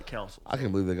syndicate called the council. I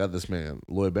can't believe they got this man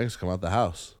Lloyd Banks to come out the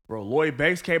house. Bro, Lloyd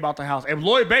Banks came out the house, and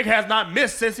Lloyd Banks has not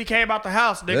missed since he came out the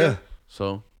house, nigga. Yeah,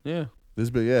 So yeah. this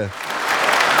big. Yeah,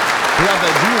 he got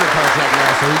that junior contract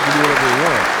now, so he can do whatever he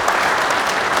wants.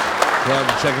 Don't have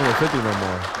to check in with 50 no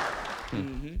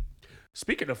more.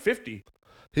 Speaking of 50,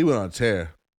 He went on a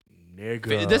tear.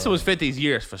 nigga, This was 50's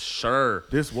years for sure.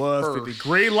 this was For 50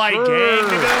 Green Light sure. Gang,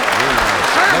 nigga.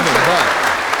 Nothing but.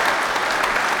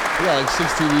 He got like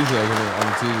 6 TV shows on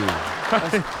the TV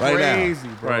right Crazy,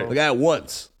 now. bro. Right. Like at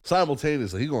once,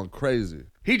 simultaneously. He going crazy.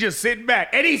 He just sitting back,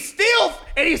 and he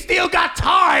still got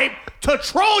time to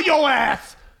troll your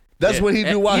ass. That's what he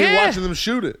do while he Yeah. watching them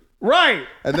shoot it, Right,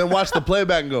 and then watch the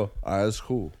playback and go, "All right, that's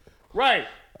cool. right.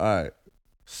 All right,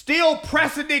 Still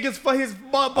pressing niggas for his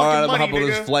motherfucking all right, I'm money, hop on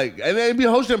this nigga. flight." And they be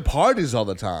hosting parties all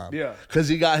the time. Yeah. because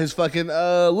he got his fucking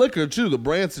liquor too, the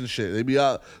Branson shit. They be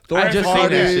out throwing I just seen that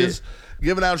parties, shit.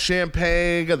 giving out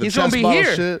champagne, got the He's chest gonna be bottle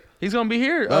here. shit. He's gonna be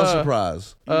here. No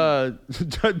surprise,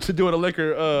 To doing a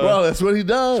liquor. bro. That's what he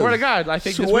does. Swear to God, I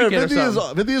think this Swear, weekend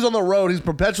or 50 is on the road. He's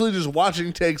perpetually just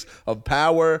watching takes of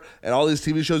Power and all these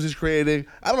TV shows he's creating.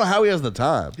 I don't know how he has the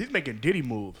time. He's making Diddy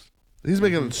moves. He's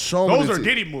making so many. Those are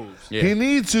Diddy moves. Yeah. He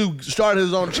needs to start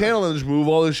his own channel and just move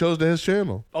all his shows to his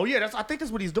channel. Oh yeah, I think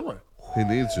that's what he's doing. He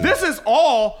needs to. This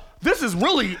is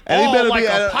really and he all better like be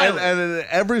a and pilot. in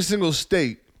every single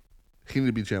state. He need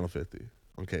to be channel 50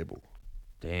 on cable.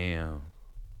 Damn.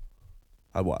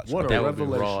 I watch. What a That would be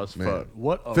revelation. raw as Man. fuck.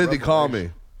 What a 50, call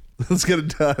revelation. me. Let's get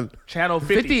it done. Channel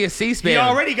 50. 50 is C-SPAN. He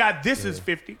already got This Is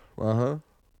 50. Uh-huh.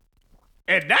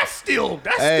 And that's still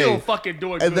Hey, fucking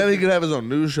doing And good. then he could have his own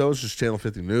news show. It's just channel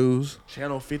 50 news.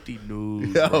 Channel 50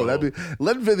 news. Yo, bro. that'd be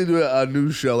let 50 do a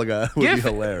news show would be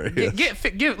hilarious.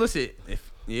 Listen.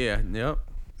 Yep.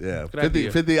 Yeah, Good 50,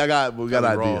 idea. 50. We got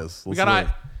That'd be raw. ideas. We Let's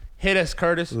got hit us,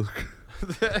 Curtis.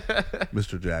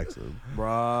 Mr. Jackson.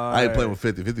 Right. I ain't playing with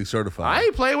 50. 50 certified. I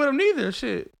ain't playing with him neither.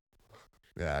 Shit.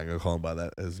 Yeah, I ain't gonna call him by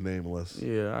that. His nameless.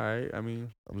 Yeah. All right. I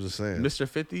mean, I'm just saying. Mr.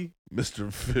 50.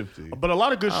 Mr. 50. But a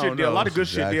lot of good I shit don't did. A know. lot of good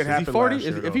Mr. shit did Jackson. Is happen. he 40? last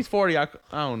year, If though. he's 40, I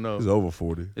don't know. He's over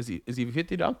 40. Is he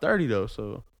 50? I'm 30 though.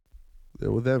 So Yeah,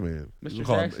 what that mean? Mr. You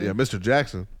call him- Jackson? yeah, Mr.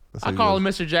 Jackson. That's how I you call go.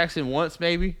 him Mr. Jackson once,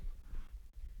 maybe.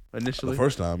 Initially. The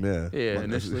first time, yeah. Yeah, Like,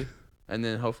 initially. And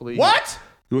then hopefully. What?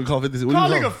 You wouldn't call 50? What Call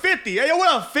do you nigga 50. Hey, yo,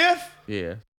 what up, Fifth?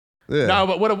 Yeah. Yeah. No,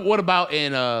 but what about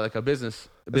in like a business?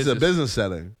 It's a business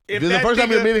setting. If If the that first time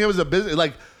you're nigga- meeting him as a business,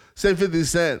 like, say 50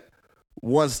 Cent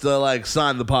wants to, like,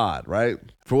 sign the pod, right?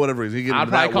 For whatever reason. He get I'd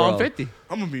into probably that call world. him 50.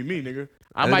 I'm going to be me, nigga.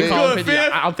 I And might they- call him Good 50.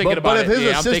 fifth. I'm thinking But about if it. his Yeah,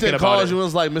 I'm thinking assistant about calls it. you and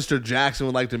was like, Mr. Jackson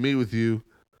would like to meet with you,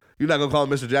 you're not going to call him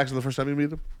Mr. Jackson the first time you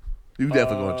meet him? You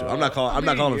definitely going to. I'm not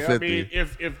calling him 50. I mean,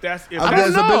 if that's if I'm that's,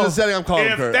 it's a know. business setting. I'm calling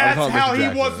him if Kurt. I'm that's calling him how Mr. he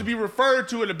Jackson. wants to be referred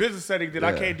to in a business setting, then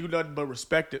I Yeah. can't do nothing but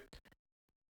respect it.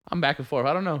 I'm back and forth.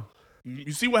 I don't know.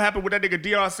 You see what happened with that nigga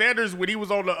Deion Sanders when he was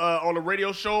on the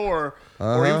radio show or he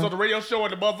was on the radio show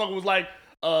and the motherfucker was like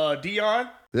Deion?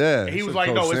 Yeah. And he it's was like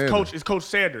like, no, Sanders. it's Coach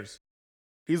Sanders.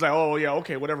 He's like, oh yeah,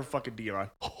 okay, whatever, fucking Deion.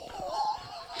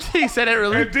 He said it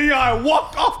really. And Deion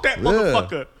walked off that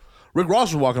motherfucker. Rick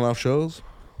Ross was walking off shows.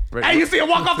 Hey, you see him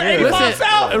walk off the 85 Listen,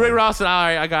 South? Rick Ross said, all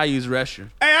right, I gotta use the restroom.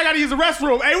 Hey, I gotta use the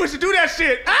restroom. Hey, we should do that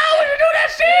shit. Ah, we should do that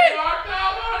shit.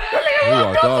 That nigga He walked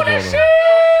walked off off for that on shit. him.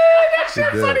 That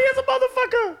shit did. funny as a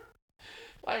motherfucker.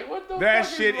 Like, what the That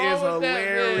fuck shit wrong is with that,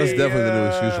 hilarious. man? That's definitely the new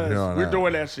excuse from here on We're out.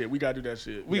 doing that shit. We gotta do that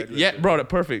shit. We gotta do that Yeah, shit. bro, that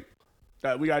perfect.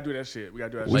 We gotta do that shit. We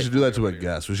gotta do that We shit. should do that to a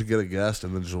guest. We should get a guest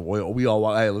and then just we all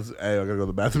walk. Hey, I gotta go to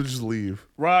the bathroom. Just leave.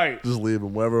 Right. Just leave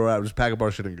and wherever we're at, just pack up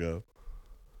our shit and go.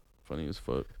 Funny as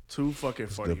fuck. Too fucking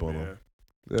funny, dip on man. them.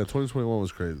 Yeah, 2021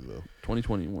 was crazy though.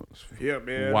 2021 was Yeah,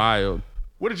 man. wild.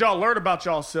 What did y'all learn about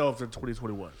yourselves in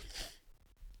 2021?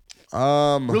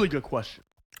 Um, Really good question.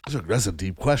 that's a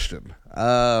deep question.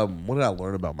 What did I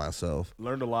learn about myself?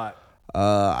 Learned a lot. What?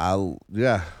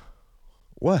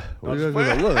 What are you just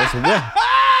gonna look? That's a what?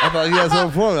 I thought you had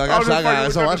something for me. Like, I was just fucking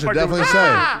with so I you, should fucking definitely with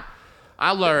say. you.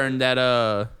 I learned that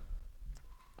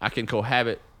I can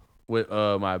cohabit with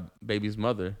my baby's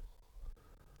mother.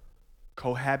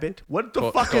 Cohabit? What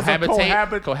the fuck is a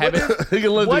cohabit? Cohabit. He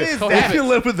can live What together. is He that? can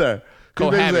live with her.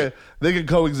 Cohabit. They can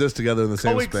coexist together in the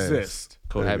same space. Coexist.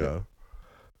 There you Cohabit. go.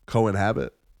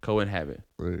 Co-inhabit. Co-inhabit.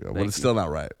 There you go. But Thank it's you. still not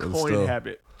right. It's still...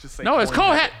 Cohabit. Just say No, it's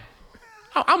cohabit.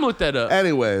 cohabit. I'm look that up.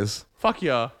 Anyways, Fuck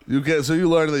y'all. you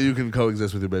learned that you can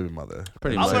coexist with your baby mother.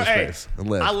 Pretty in the much. same Hey, space and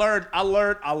live. I learned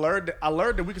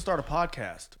that we can start a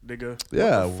podcast, nigga.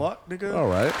 Yeah. What the fuck, nigga? All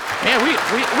right. Man, we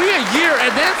a year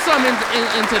and then some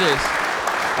into this.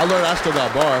 I learned I still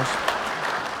got bars.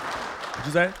 What'd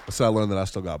you say? So I learned that I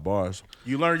still got bars.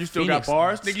 You learned you still Phoenix. got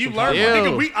bars, nigga. You Ew. learned,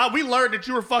 nigga. We learned that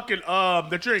you were fucking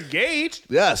that you're engaged.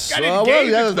 Yes. Got Well,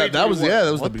 engaged yeah, in that was 2021.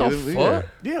 the What the beginning of the fuck?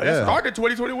 year. Yeah, that started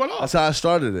 2021 off. That's how I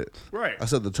started it. Right. I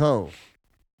set the tone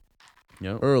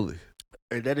Yep. early.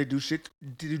 And that didn't do shit.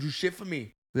 Didn't do shit for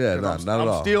me. Yeah, 'Cause not at I'm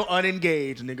all. still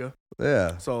unengaged, nigga.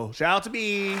 Yeah. So shout out to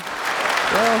me.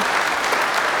 Well,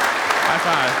 High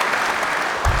five.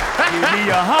 Give me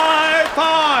a high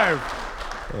five.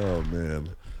 oh man.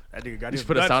 That nigga got You his should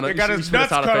put a nuts, sound- they got you his should put a nuts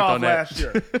sound cut effect off on that. last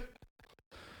year.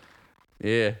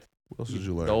 Yeah. What else did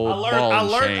you learn? The old I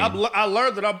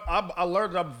learned that I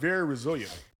learned that I'm very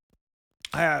resilient.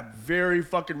 I am very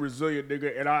fucking resilient,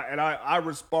 nigga, and I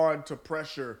respond to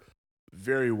pressure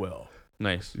very well.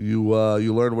 Nice. You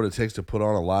learned what it takes to put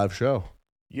on a live show.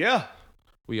 Yeah.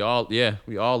 We all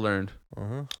learned.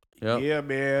 Uh-huh. Yep. Yeah,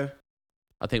 man.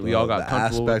 I think we all got the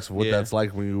comfortable. aspects of what Yeah. that's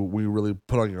like when you really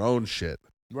put on your own shit.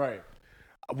 Right.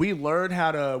 We learned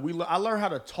how to I learned how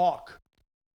to talk.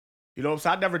 You know what I'm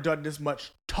saying? I've never done this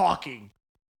much talking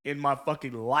in my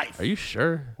fucking life. Are you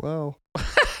sure? Well,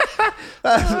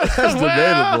 that's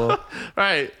debatable.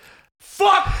 Right.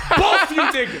 Fuck both you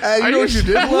niggas. Hey, you Are know you what you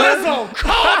did learn? Lizzo,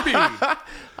 call me.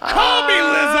 Call me,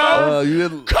 Lizzo. You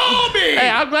didn't. Call me. Hey,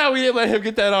 I'm glad we didn't let him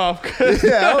get that off.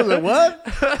 Yeah, I was like, what?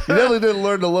 You definitely didn't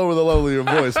learn to lower the level of your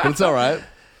voice, but it's all right.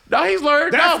 No, he's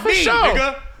learned. That's no, for me, sure.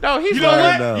 nigga. No, he's You know learned.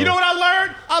 what? No. You know what I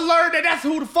learned? I learned that that's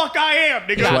who the fuck I am,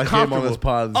 nigga. That's why I got came on this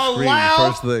pod and A screamed loud,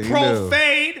 first thing you knew.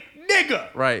 profane nigga.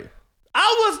 Right.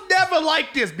 I was never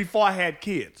like this before I had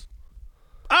kids.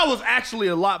 I was actually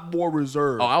a lot more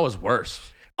reserved. Oh, I was worse.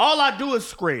 All I do is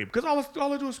scream because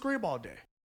all I do is scream all day.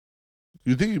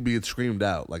 You think you'd be screamed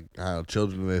out like how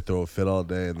children they throw a fit all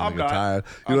day and then I'm they get not. tired.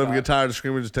 I'm You don't ever not. get tired of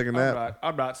screaming, just take a nap.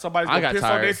 I'm not. Somebody's I gonna got piss on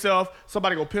tired. themselves.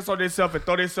 Somebody gonna piss on themselves and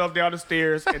throw themselves down the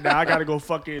stairs, and now I gotta go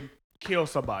fucking kill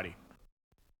somebody.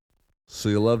 So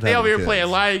you loved They having over here kids. playing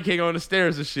Lion King on the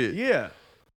stairs and shit. Yeah.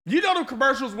 You know the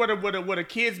commercials where the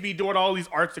kids be doing all these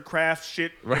arts and crafts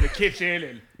shit in the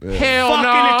kitchen and Hell fucking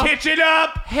no. the kitchen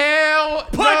up. Hell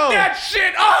Put no. that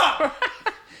shit up.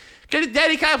 Can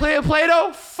Daddy kind of play a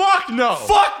Play-Doh? Fuck no.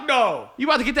 Fuck no. You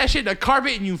about to get that shit in the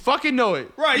carpet and you fucking know it.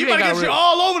 Right, you ain't gotta gotta get shit re-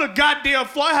 all over the goddamn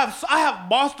floor. I have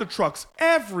monster trucks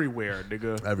everywhere,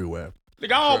 nigga. everywhere.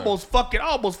 Nigga, I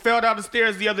almost fell down the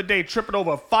stairs the other day tripping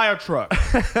over a fire truck.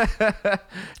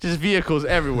 Just vehicles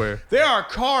everywhere. There are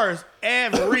cars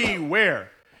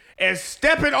everywhere. And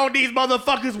stepping on these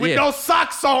motherfuckers with Yeah. no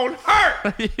socks on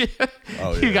hurt.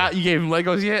 Oh, You yeah. gave him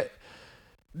Legos yet?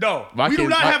 No, My we do kids-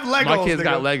 not my- have Legos. my kids nigga.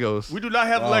 got Legos. We do not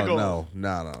have Oh, Legos.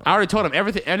 no. I already told him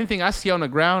anything I see on the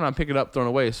ground, I'm picking up, throwing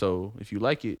away. So if you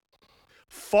like it,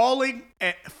 Falling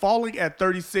at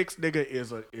 36, nigga,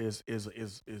 is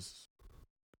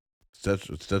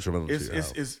It's detrimental to your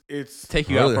health. it's take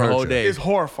you Really out for a hurt whole you. day. it's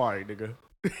horrifying, nigga.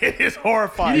 It is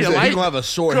horrifying. You need a He's light- gonna have a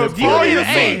sore Because hip. all for you the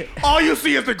Hey. see, all you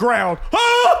see is the ground.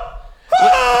 Ah!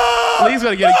 Ah! Lee's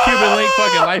gonna get a Cuban Link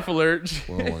fucking life alert.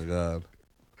 Oh my god.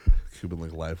 Cuban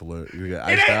Link life alert. You get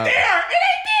It iced ain't out. there. It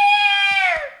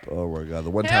ain't there. Oh my god. The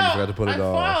one time you forgot to put it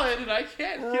on. falling and I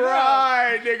can't get out.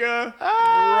 Right, nigga.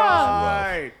 Ah.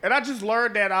 Right. And I just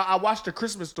learned that I watched A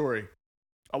Christmas Story.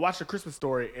 I watched A Christmas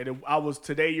Story, and I was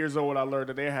today years old when I learned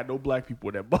that they had no black people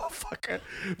in that motherfucker.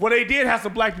 Well, they did have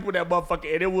some black people in that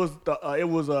motherfucker, and it was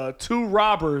two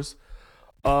robbers.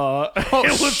 It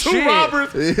was two shit.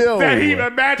 robbers Ew. that he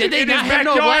imagined Did they in his not have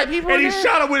no backyard, black people and in he there?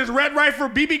 shot him with his red rifle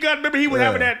BB gun. Remember, he was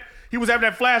Yeah. having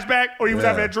that flashback, or he was Yeah.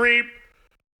 having that dream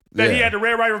that he Yeah. had the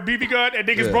red rifle BB gun, and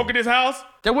niggas Yeah. broke in his house.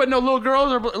 There wasn't no little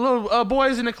girls or little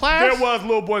boys in the class. There was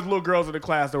little boys, little girls in the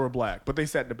class that were black, but they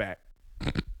sat in the back.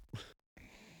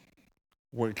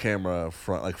 One camera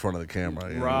front of the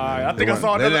camera. You know? Right. I They think I weren't-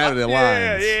 saw They didn't have another. any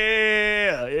lines.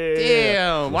 Yeah.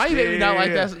 Damn, why you made me not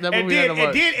like that movie that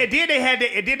much? And then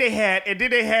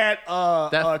they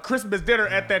had Christmas dinner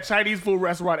at that Chinese food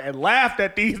restaurant and laughed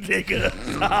at these niggas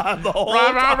the whole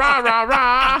Rah, rah, time. rah,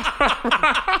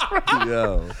 rah, rah.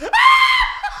 Yo.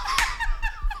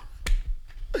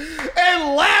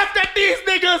 And laughed at these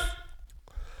niggas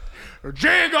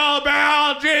Jingle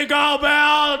bell, jingle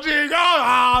bell, jingle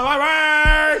all the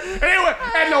way. Anyway,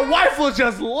 and the wife was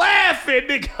just laughing,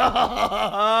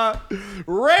 nigga.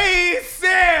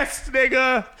 Racist,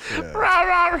 nigga.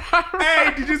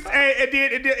 Hey,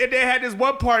 and they had this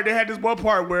one part. They had this one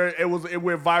part where it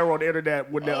went viral on the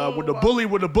internet when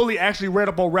the bully actually ran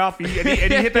up on Ralphie and he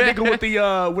hit the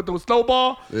nigga with the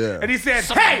snowball. Yeah. And he said,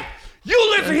 "Hey,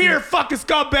 you listen here, fucking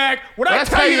scumbag. When I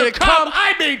tell you to come,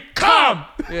 I mean come."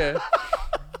 Yeah.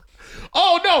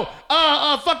 Oh no!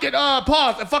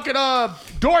 Pause.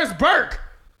 Doris Burke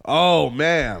Oh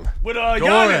man. with Giannis.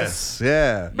 Doris.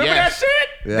 Yeah. Remember Yes. that shit?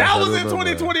 Yeah, that I was do in remember.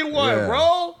 2021, Yeah.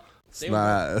 bro. It's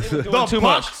not. The too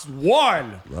much. Bucks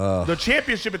won the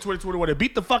championship in 2021. They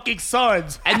beat the fucking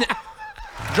Suns. And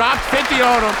dropped 50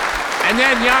 on him. And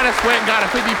then Giannis went and got a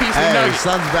 50-piece of Hey, nuggets.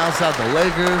 Suns bounced out the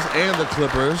Lakers and the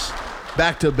Clippers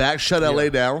back to back. Shut LA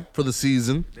down for the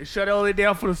season. They shut LA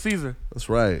down for the season. That's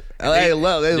right. do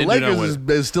Lakers not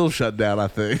is still shut down, I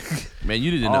think. Man, you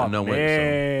didn't know when. So.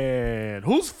 Man,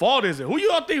 whose fault is it? Who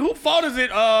you all think? Who fault is it?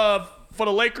 For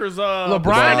the Lakers,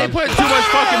 LeBron, they put too much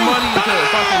fucking money into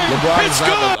fucking. LeBron's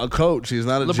not a coach. He's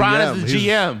not a GM. LeBron is the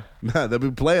GM. Nah, they'll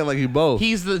be playing like he both.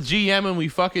 He's the GM, and we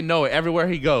fucking know it everywhere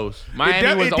he goes.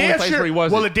 Miami was the only place where he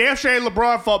wasn't. Well, the damn shame ain't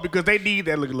LeBron's fault because they need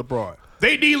that look at LeBron.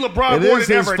 They need LeBron It more is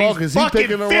than his ever. fault And because he's he's fucking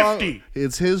picking the 50. wrong.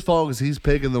 It's his fault because he's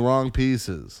picking the wrong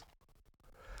pieces.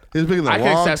 He's picking the I can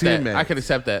wrong accept that. teammates. I can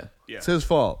accept that. It's his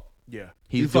fault. Yeah.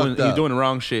 He's fucked doing up. the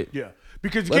wrong shit. Yeah.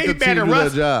 Because you Let can't the be mad team at do their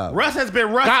Russ. job. Russ has been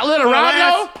Russ. Got rid of for the Rondo.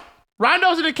 last-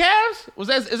 Rondo's in the Cavs. Is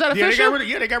that Yeah, they official? got rid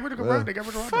of Rondo. They got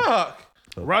rid of Rondo. Fuck.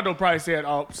 Rondo probably said,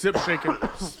 "Oh, ship shaking.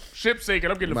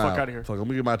 I'm getting the fuck out of here." Fuck, let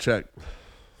me get my check.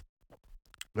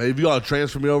 Hey, if you gotta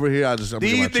transfer me over here, I'm These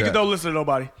getting my niggas check. don't listen to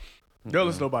nobody. They don't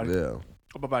listen to nobody. Yeah.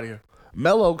 I'm up out of here.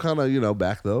 Melo kind of,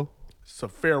 back though. It's a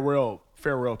farewell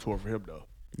tour for him though.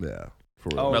 Yeah, for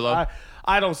real. Oh, Melo?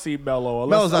 I don't see Melo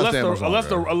Melo's not staying much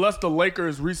unless the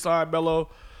Lakers re-sign Melo.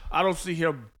 I don't see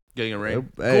him Getting a ring.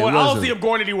 Hey, going. I don't listen, see him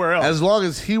going anywhere else. as long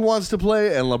as he wants to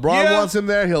play and LeBron Yeah. wants him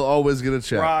there, he'll always get a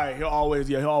check. Right? He'll always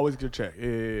get a check.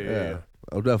 Yeah.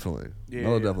 Oh, definitely. Yeah.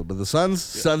 Melo definitely. But the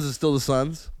Suns is still the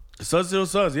Suns. Suns still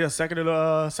Suns. Yeah, second in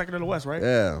the West, right?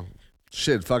 Yeah.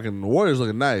 Shit, fucking Warriors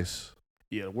looking nice.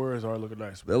 Yeah, the Warriors are looking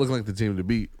nice. They look like the team to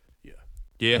beat.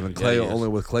 Yeah. And then Clay, only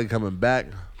with Clay coming back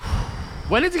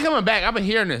When is he coming back? I've been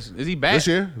hearing this. Is he back? this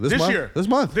year. This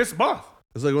month. This month,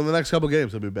 It's like one of the next couple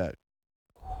games he'll be back.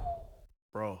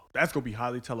 bro. That's gonna be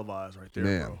highly televised right there,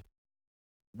 Man. bro.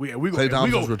 We Clay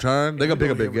Thompson's go, return. They're gonna we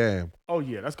pick a gonna big hear- game. Oh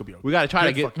yeah, that's gonna be. We gotta try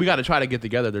to Good get. fucking- We gotta try to get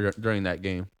together during that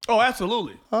game. Oh,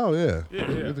 absolutely. Oh yeah. Yeah.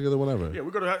 Get together whenever. Yeah,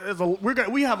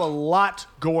 we have a lot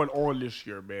going on this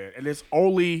year, man, and it's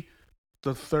only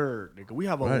the third, nigga. We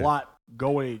have a Right. lot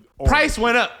going on. Price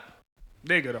went up.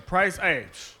 nigga. The price, hey,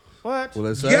 what? What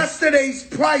they say? Yesterday's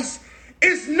price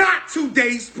is not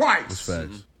today's It's price.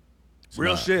 facts.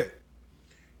 Real shit.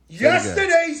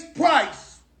 Yesterday's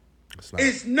price It's not.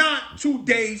 is not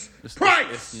today's price.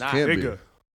 It's not. Can't be. Nigga.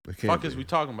 It can't Fuck be. is we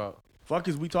talking about? Fuck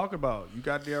is we talking about? You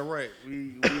got damn right.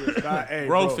 We is not, hey,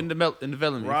 Growth bro. and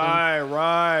development.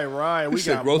 Right. We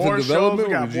said got growth and more shows. development?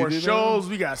 We got Would more you do that? shows.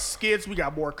 We got skits. We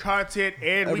got more content,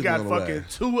 and we Everything got on the way. fucking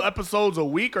 2 episodes a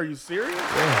week. Are you serious? 2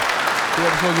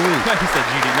 episodes a week. He said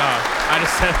GD. Nah, I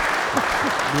just said.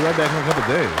 We'll be right back in a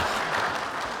couple days.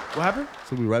 What happened?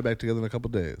 So we'll be right back together in a couple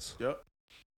days.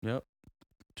 Yep.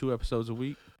 2 episodes a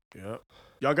week. Yep.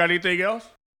 Y'all got anything else?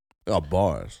 Oh,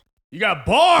 bars. You got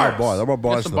bars. Oh, bars. I brought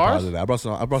bars to some the bars? pod today. I brought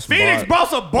some Phoenix bars. brought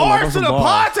some I bars brought to some the bars.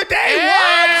 pod today.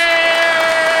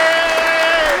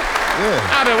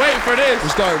 Yeah. I've been waiting for this. We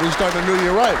started the new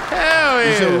year right. Hell We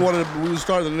said yeah. we were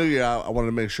starting the new year. I wanted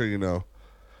to make sure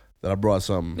that I brought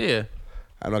something. Yeah.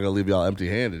 I'm not gonna leave y'all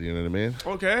empty-handed. You know what I mean?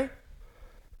 What? Okay.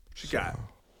 She got.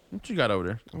 What you got over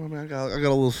there? Oh man, I got a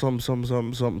little something.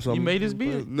 You made this beat?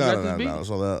 You No. got this beat?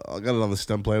 So I got it on the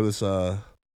stem player. This one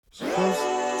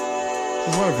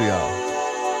for y'all.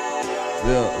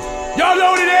 Yeah. Y'all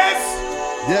know what it is?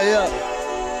 Yeah.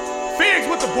 Phoenix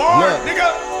with the bar, Look.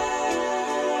 nigga.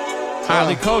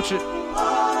 Highly cultured.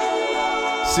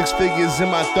 6 figures in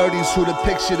my 30s, who'da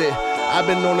pictured it? I've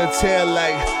been on the tail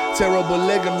like terrible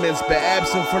ligaments, been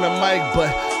absent from the mic, but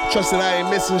trust that I ain't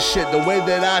missing shit. The way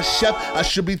that I chef, I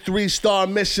should be 3-star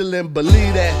Michelin,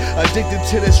 believe that. Addicted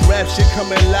to this rap shit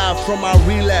coming live from my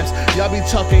relapse. Y'all be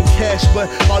talking cash, but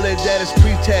all of that is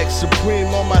pretext. Supreme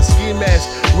on my ski mask,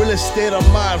 real estate of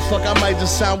mine. Fuck, I might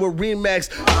just sign with Remax.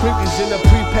 Quickies in the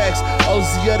pre-packs, OZ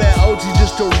of that OG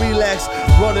just to relax.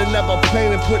 Running up a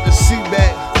plane and put the seat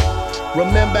back.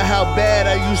 Remember how bad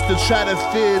I used to try to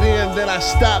fit in, then I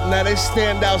stopped, now they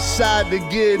stand outside to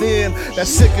get in. That's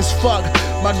sick as fuck.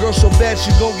 My girl so bad she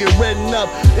gon' get redden up.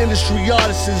 Industry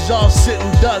artists is all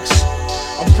sitting ducks.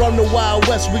 I'm from the Wild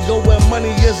West, we go where money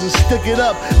is and stick it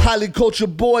up. Highly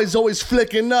cultured boys always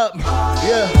flicking up.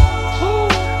 Yeah.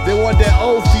 They want that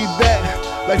old feedback,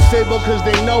 like Fabo cause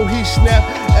they know he snapped.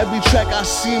 Every track I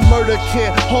see, murder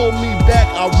can't hold me back.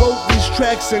 I wrote these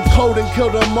tracks in code and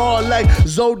killed them all like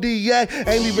Zodiac.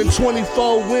 Ain't even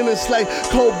 24 winners like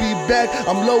Kobe back.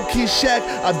 I'm low-key Shaq,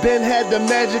 I been had the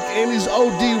magic in these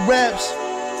OD raps.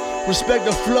 Respect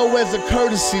the flow as a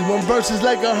courtesy. One verse is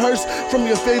like a hearse from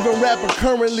your favorite rapper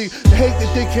currently. The hate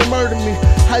that they can murder me.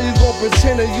 How you gon'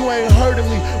 pretend that you ain't heard of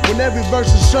me when every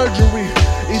verse is surgery?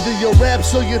 Either your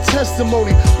raps or your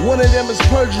testimony. One of them is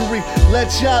perjury. Let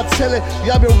y'all tell it.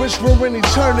 Y'all been rich for an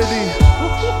eternity.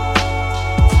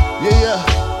 Yeah.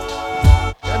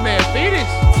 That man Phoenix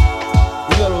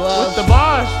We got a lot. with the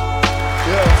bars.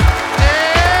 Yeah.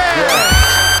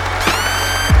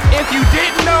 If you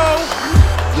didn't know,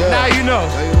 Yeah. now you know.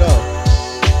 Now you know.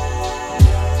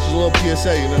 It's a little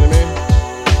PSA, you know what I mean?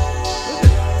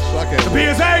 So I can't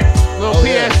wait. PSA. Little Oh,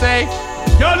 yeah. PSA.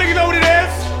 Y'all niggas know what it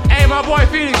is. Hey, my boy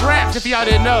Phoenix raps if y'all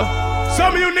didn't know.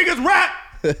 Some of you niggas rap.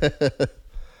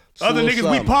 Other little niggas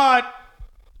we something. pod.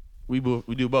 We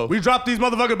do both. We drop these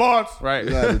motherfucking bars. right.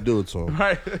 You gotta do it to him.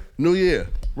 Right. New Year.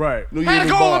 Right. New Year, Had to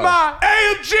new go with bars. my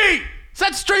AMG.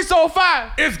 set the streets on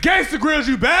fire. It's Gangsta Grills,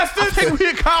 you bastards. I think we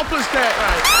accomplished that.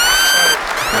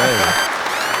 Hey.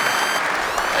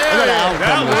 Right. got an album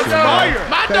that coming was this year, man. fire.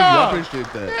 My Thank you, I dog.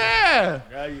 appreciate that.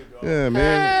 Yeah. Yeah,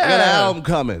 man. I got an album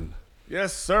coming.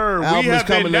 Yes, sir. Album we is have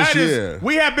been coming this that is- year.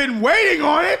 We have been waiting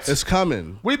on it. It's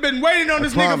coming. We've been waiting on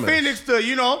this nigga promise. Phoenix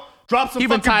to, drop some He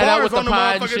been fucking tied up bars with the on the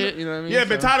pod and motherfucking shit, you know what I mean? Yeah,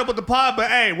 been So- tied up with the pod. But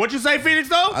hey, what you say, Phoenix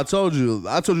though? I told you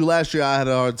last year I had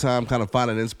a hard time kind of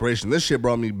finding inspiration. This shit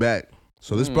brought me back.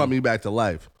 So this brought me back to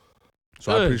life.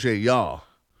 So I Good. appreciate y'all.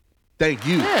 Thank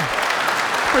you.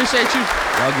 Yeah. Appreciate you.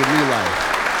 Y'all give me life.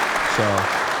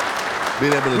 So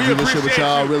being able to We do this shit with appreciate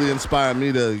y'all you. really inspired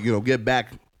me to, get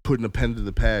back, putting a pen to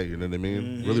the pad, you know what I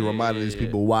mean? Really reminding these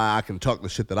people why I can talk the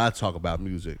shit that I talk about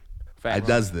music. I Facts.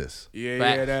 does this. Yeah,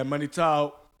 Facts. that money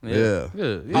talk. Yeah.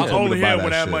 Good. I Yeah. told me only to buy hear that when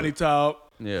that shit. money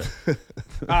talk. Yeah.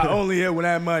 I only hear when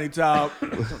that money talk.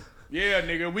 Yeah,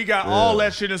 nigga, we got all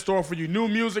that shit in store for you. New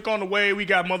music on the way. We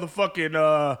got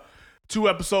motherfucking 2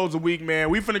 episodes a week, man.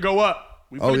 We finna go up.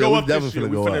 We finna Oh, yeah, go we up this definitely year.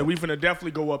 finna go up. We finna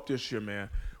definitely go up this year, man.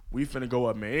 We finna go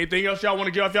up, man. Anything else y'all want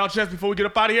to get off y'all chest before we get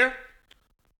up out of here?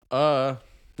 No.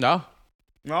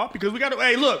 No, because we got to.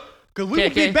 Hey, look, because we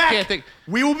Can't- will be can't- back. can't think.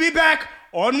 We will be back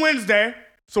on Wednesday.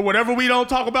 So whatever we don't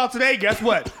talk about today, guess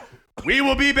what? We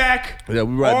will be back. Yeah,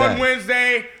 we right on back.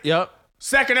 Wednesday. Yep.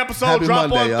 Second episode Happy drop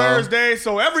Monday, on y'all. Thursday.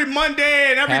 So every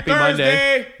Monday and every Happy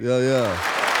Thursday, Monday.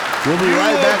 Yeah. We'll be You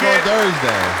right will back get- on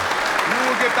Thursday. you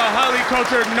will get the highly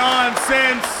cultured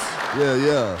nonsense.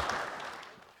 Yeah.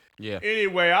 Yeah.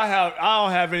 Anyway, I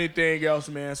don't have anything else,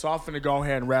 man. So I'm finna go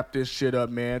ahead and wrap this shit up,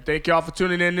 man. Thank y'all for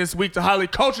tuning in this week to Highly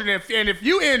Cultured. And if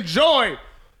you enjoyed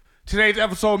today's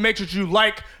episode, make sure you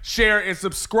like, share, and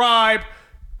subscribe.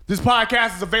 This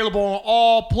podcast is available on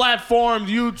all platforms: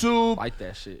 YouTube, Like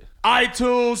that shit.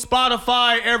 iTunes,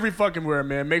 Spotify, every fucking where,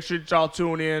 man. Make sure y'all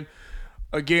tune in.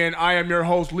 Again, I am your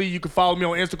host, Lee. You can follow me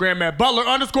on Instagram at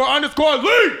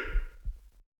Butler__Lee.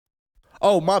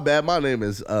 Oh, my bad. My name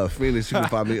is Phoenix. You can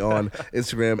find me on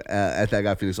Instagram at that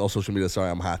guy Phoenix. All social media.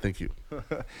 Sorry, I'm high. Thank you.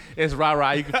 It's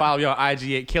Ra. You can follow me on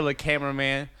IG at Killer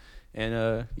Cameraman.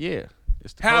 And yeah.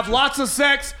 It's the Have culture. lots of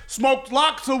sex, smoke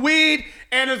lots of weed,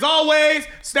 and as always,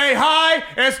 stay high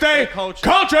and stay cultured.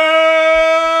 cultured.